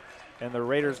pressure, and the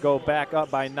Raiders go back up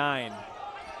by 9.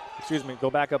 Excuse me, go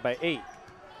back up by 8.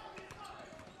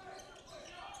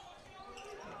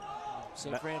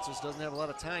 St. Francis doesn't have a lot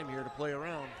of time here to play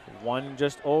around.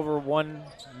 Just over 1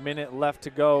 minute left to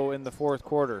go in the 4th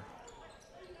quarter.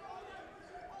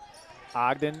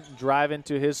 Ogden driving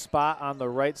to his spot on the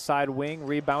right side wing,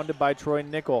 rebounded by Troy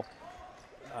Nickel.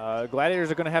 Gladiators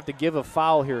are going to have to give a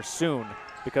foul here soon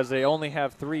because they only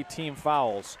have 3 team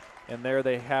fouls, and there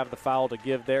they have the foul to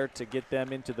give there to get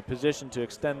them into the position to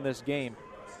extend this game.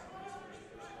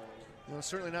 You know,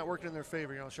 certainly not working in their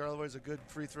favor. You know, Charlevoix is a good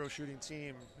free throw shooting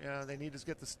team. Yeah, they need to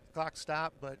get the clock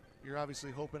stopped, but you're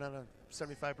obviously hoping on a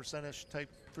 75%-ish type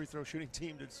free throw shooting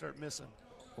team to start missing.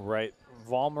 Right.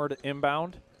 Vollmer to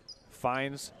inbound.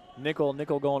 Finds Nickel.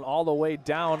 Nickel going all the way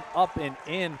down, up and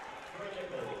in.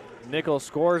 Nickel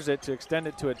scores it to extend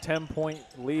it to a 10-point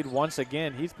lead once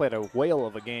again. He's played a whale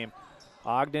of a game.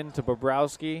 Ogden to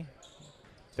Bobrowski.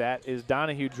 That is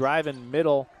Donahue driving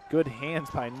middle. Good hands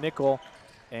by Nickel.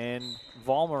 And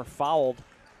Vollmer fouled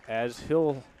as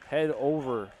he'll head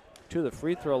over to the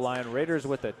free throw line. Raiders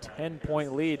with a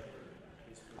 10-point lead.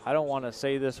 I don't want to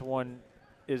say this one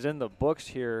is in the books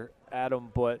here,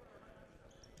 Adam, but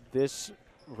this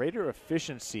Raider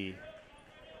efficiency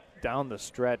down the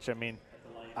stretch, I mean,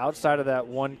 outside of that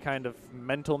one kind of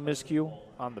mental miscue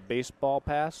on the baseball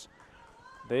pass,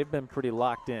 they've been pretty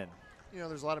locked in. You know,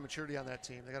 there's a lot of maturity on that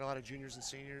team. They got a lot of juniors and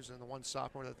seniors, and the one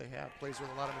sophomore that they have plays with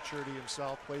a lot of maturity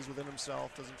himself, plays within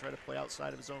himself, doesn't try to play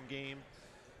outside of his own game.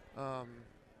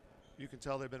 You can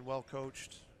tell they've been well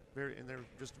coached, and they're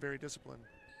just very disciplined.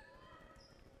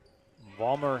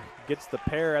 Vollmer gets the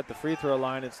pair at the free throw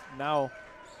line. It's now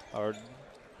a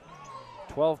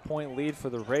 12-point lead for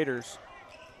the Raiders.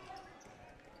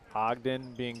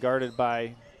 Ogden being guarded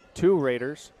by 2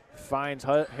 Raiders. Finds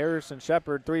Harrison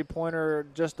Shepard, 3-pointer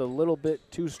just a little bit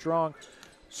too strong.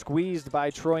 Squeezed by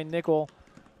Troy Nickel.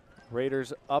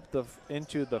 Raiders up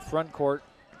into the front court,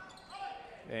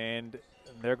 and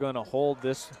they're going to hold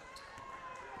this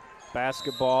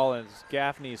basketball as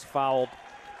Gaffney's fouled,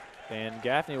 and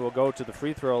Gaffney will go to the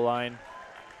free throw line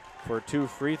for 2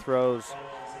 free throws,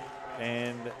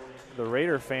 and the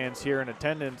Raider fans here in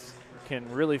attendance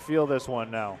can really feel this one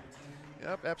now.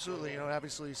 Yep, absolutely. You know,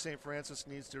 obviously St. Francis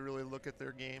needs to really look at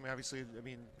their game. Obviously, I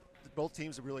mean, both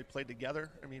teams have really played together.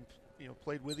 I mean, you know,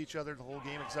 played with each other the whole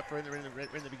game, except for in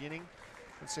the beginning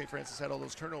when St. Francis had all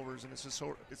those turnovers, and it's just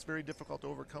it's very difficult to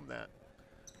overcome that.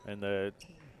 And the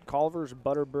Culver's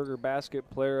Butterburger Basket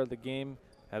Player of the Game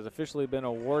has officially been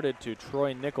awarded to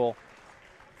Troy Nickel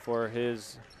for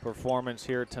his performance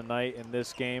here tonight in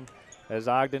this game, as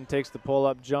Ogden takes the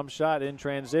pull-up jump shot in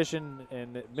transition,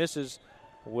 and it misses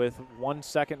with 1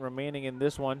 second remaining in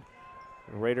this one.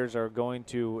 The Raiders are going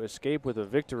to escape with a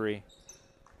victory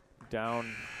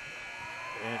down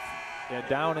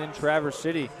in Traverse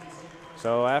City.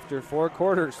 So after 4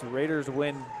 quarters, the Raiders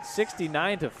win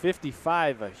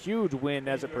 69-55, a huge win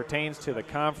as it pertains to the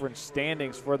conference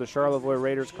standings for the Charlevoix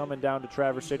Raiders, coming down to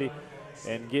Traverse City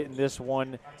and getting this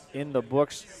one in the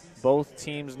books. Both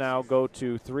teams now go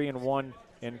to 3-1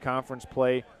 in conference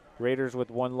play. Raiders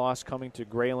with 1 loss coming to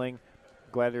Grayling.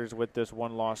 Gladiators with this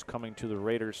 1 loss coming to the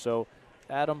Raiders. So,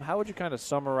 Adam, how would you kind of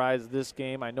summarize this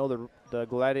game? I know the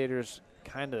Gladiators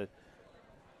kind of,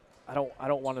 I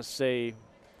don't want to say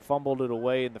fumbled it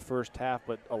away in the first half,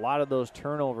 but a lot of those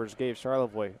turnovers gave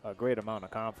Charlevoix a great amount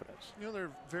of confidence. You know,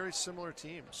 they're very similar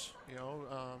teams. You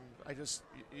know,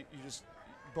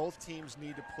 both teams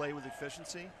need to play with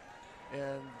efficiency,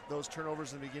 and those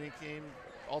turnovers in the beginning game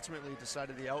ultimately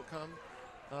decided the outcome.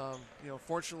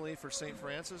 Fortunately for St.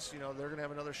 Francis, they're going to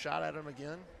have another shot at them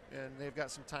again, and they've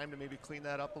got some time to maybe clean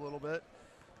that up a little bit,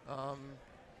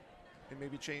 and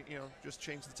maybe change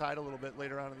the tide a little bit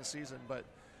later on in the season. But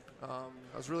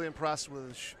I was really impressed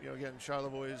with, again,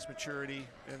 Charlevoix's maturity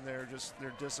and their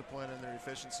discipline and their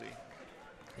efficiency.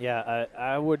 Yeah,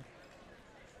 I would,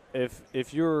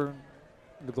 if you're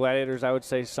the Gladiators, I would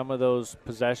say some of those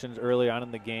possessions early on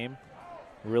in the game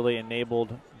really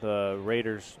enabled the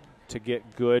Raiders to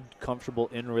get good, comfortable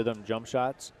in-rhythm jump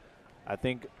shots. I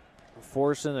think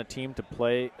forcing a team to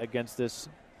play against this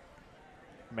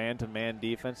man-to-man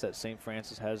defense that St.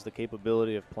 Francis has the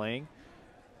capability of playing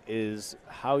is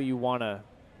how you want to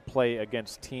play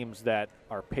against teams that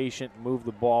are patient, move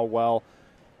the ball well,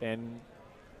 and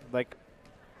like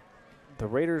the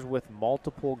Raiders with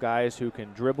multiple guys who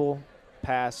can dribble,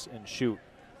 pass, and shoot.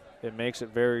 It makes it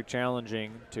very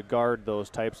challenging to guard those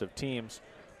types of teams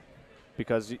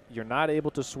because you're not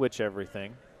able to switch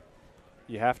everything.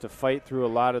 You have to fight through a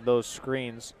lot of those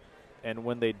screens, and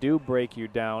when they do break you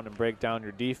down and break down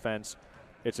your defense,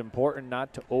 it's important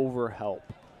not to overhelp.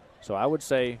 So I would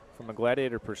say from a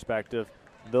Gladiator perspective,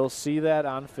 they'll see that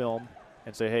on film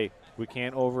and say, hey, we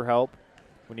can't overhelp.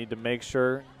 We need to make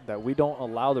sure that we don't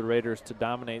allow the Raiders to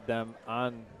dominate them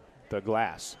on the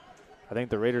glass. I think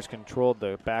the Raiders controlled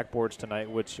the backboards tonight,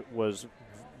 which was,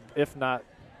 if not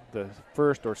the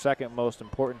first or second most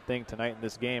important thing tonight in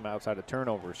this game outside of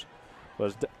turnovers,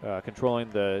 was controlling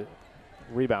the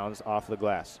rebounds off the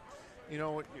glass.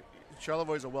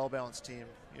 Charlevoix is a well-balanced team.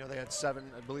 They had seven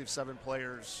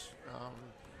players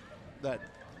that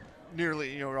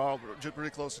nearly, are all really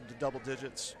close into double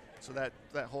digits. So that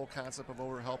whole concept of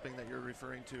overhelping that you're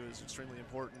referring to is extremely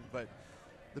important. But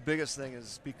the biggest thing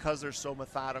is because they're so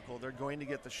methodical, they're going to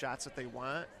get the shots that they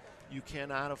want. You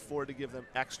cannot afford to give them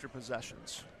extra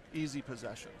possessions, easy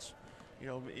possessions.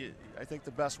 I think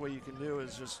the best way you can do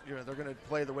is just, they're going to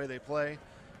play the way they play.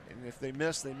 And if they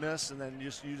miss, they miss, and then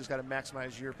you just got to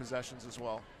maximize your possessions as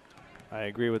well. I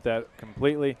agree with that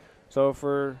completely. So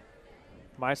for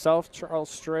myself, Charles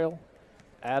Strail,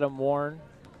 Adam Warren,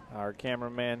 our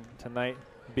cameraman tonight,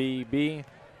 BB,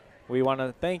 we want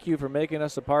to thank you for making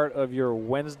us a part of your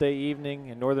Wednesday evening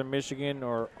in Northern Michigan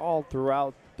or all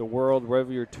throughout the world,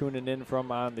 wherever you're tuning in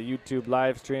from on the YouTube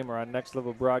live stream or on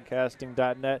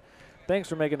nextlevelbroadcasting.net. Thanks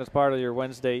for making us part of your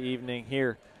Wednesday evening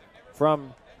here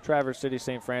from Traverse City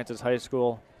St. Francis High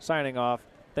School. Signing off.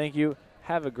 Thank you.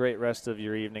 Have a great rest of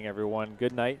your evening, everyone.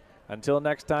 Good night. Until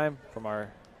next time, from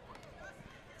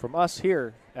us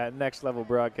here at Next Level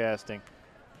Broadcasting,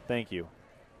 thank you.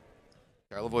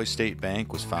 Charlevoix State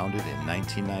Bank was founded in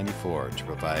 1994 to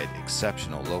provide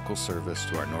exceptional local service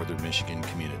to our Northern Michigan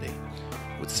community.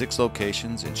 With 6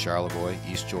 locations in Charlevoix,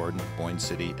 East Jordan, Boyne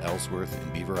City, Ellsworth,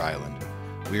 and Beaver Island,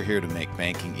 we're here to make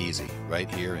banking easy,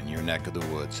 right here in your neck of the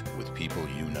woods with people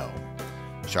you know.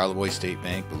 Charlevoix State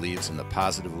Bank believes in the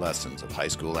positive lessons of high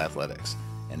school athletics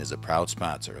and is a proud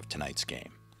sponsor of tonight's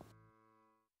game.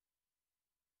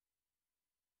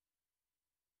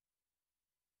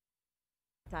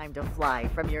 Time to fly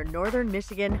from your Northern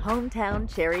Michigan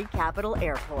hometown Cherry Capital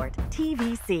Airport.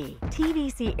 TVC.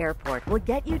 TVC Airport will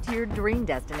get you to your dream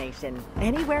destination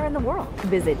anywhere in the world.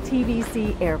 Visit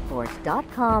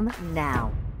tvcairport.com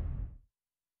now.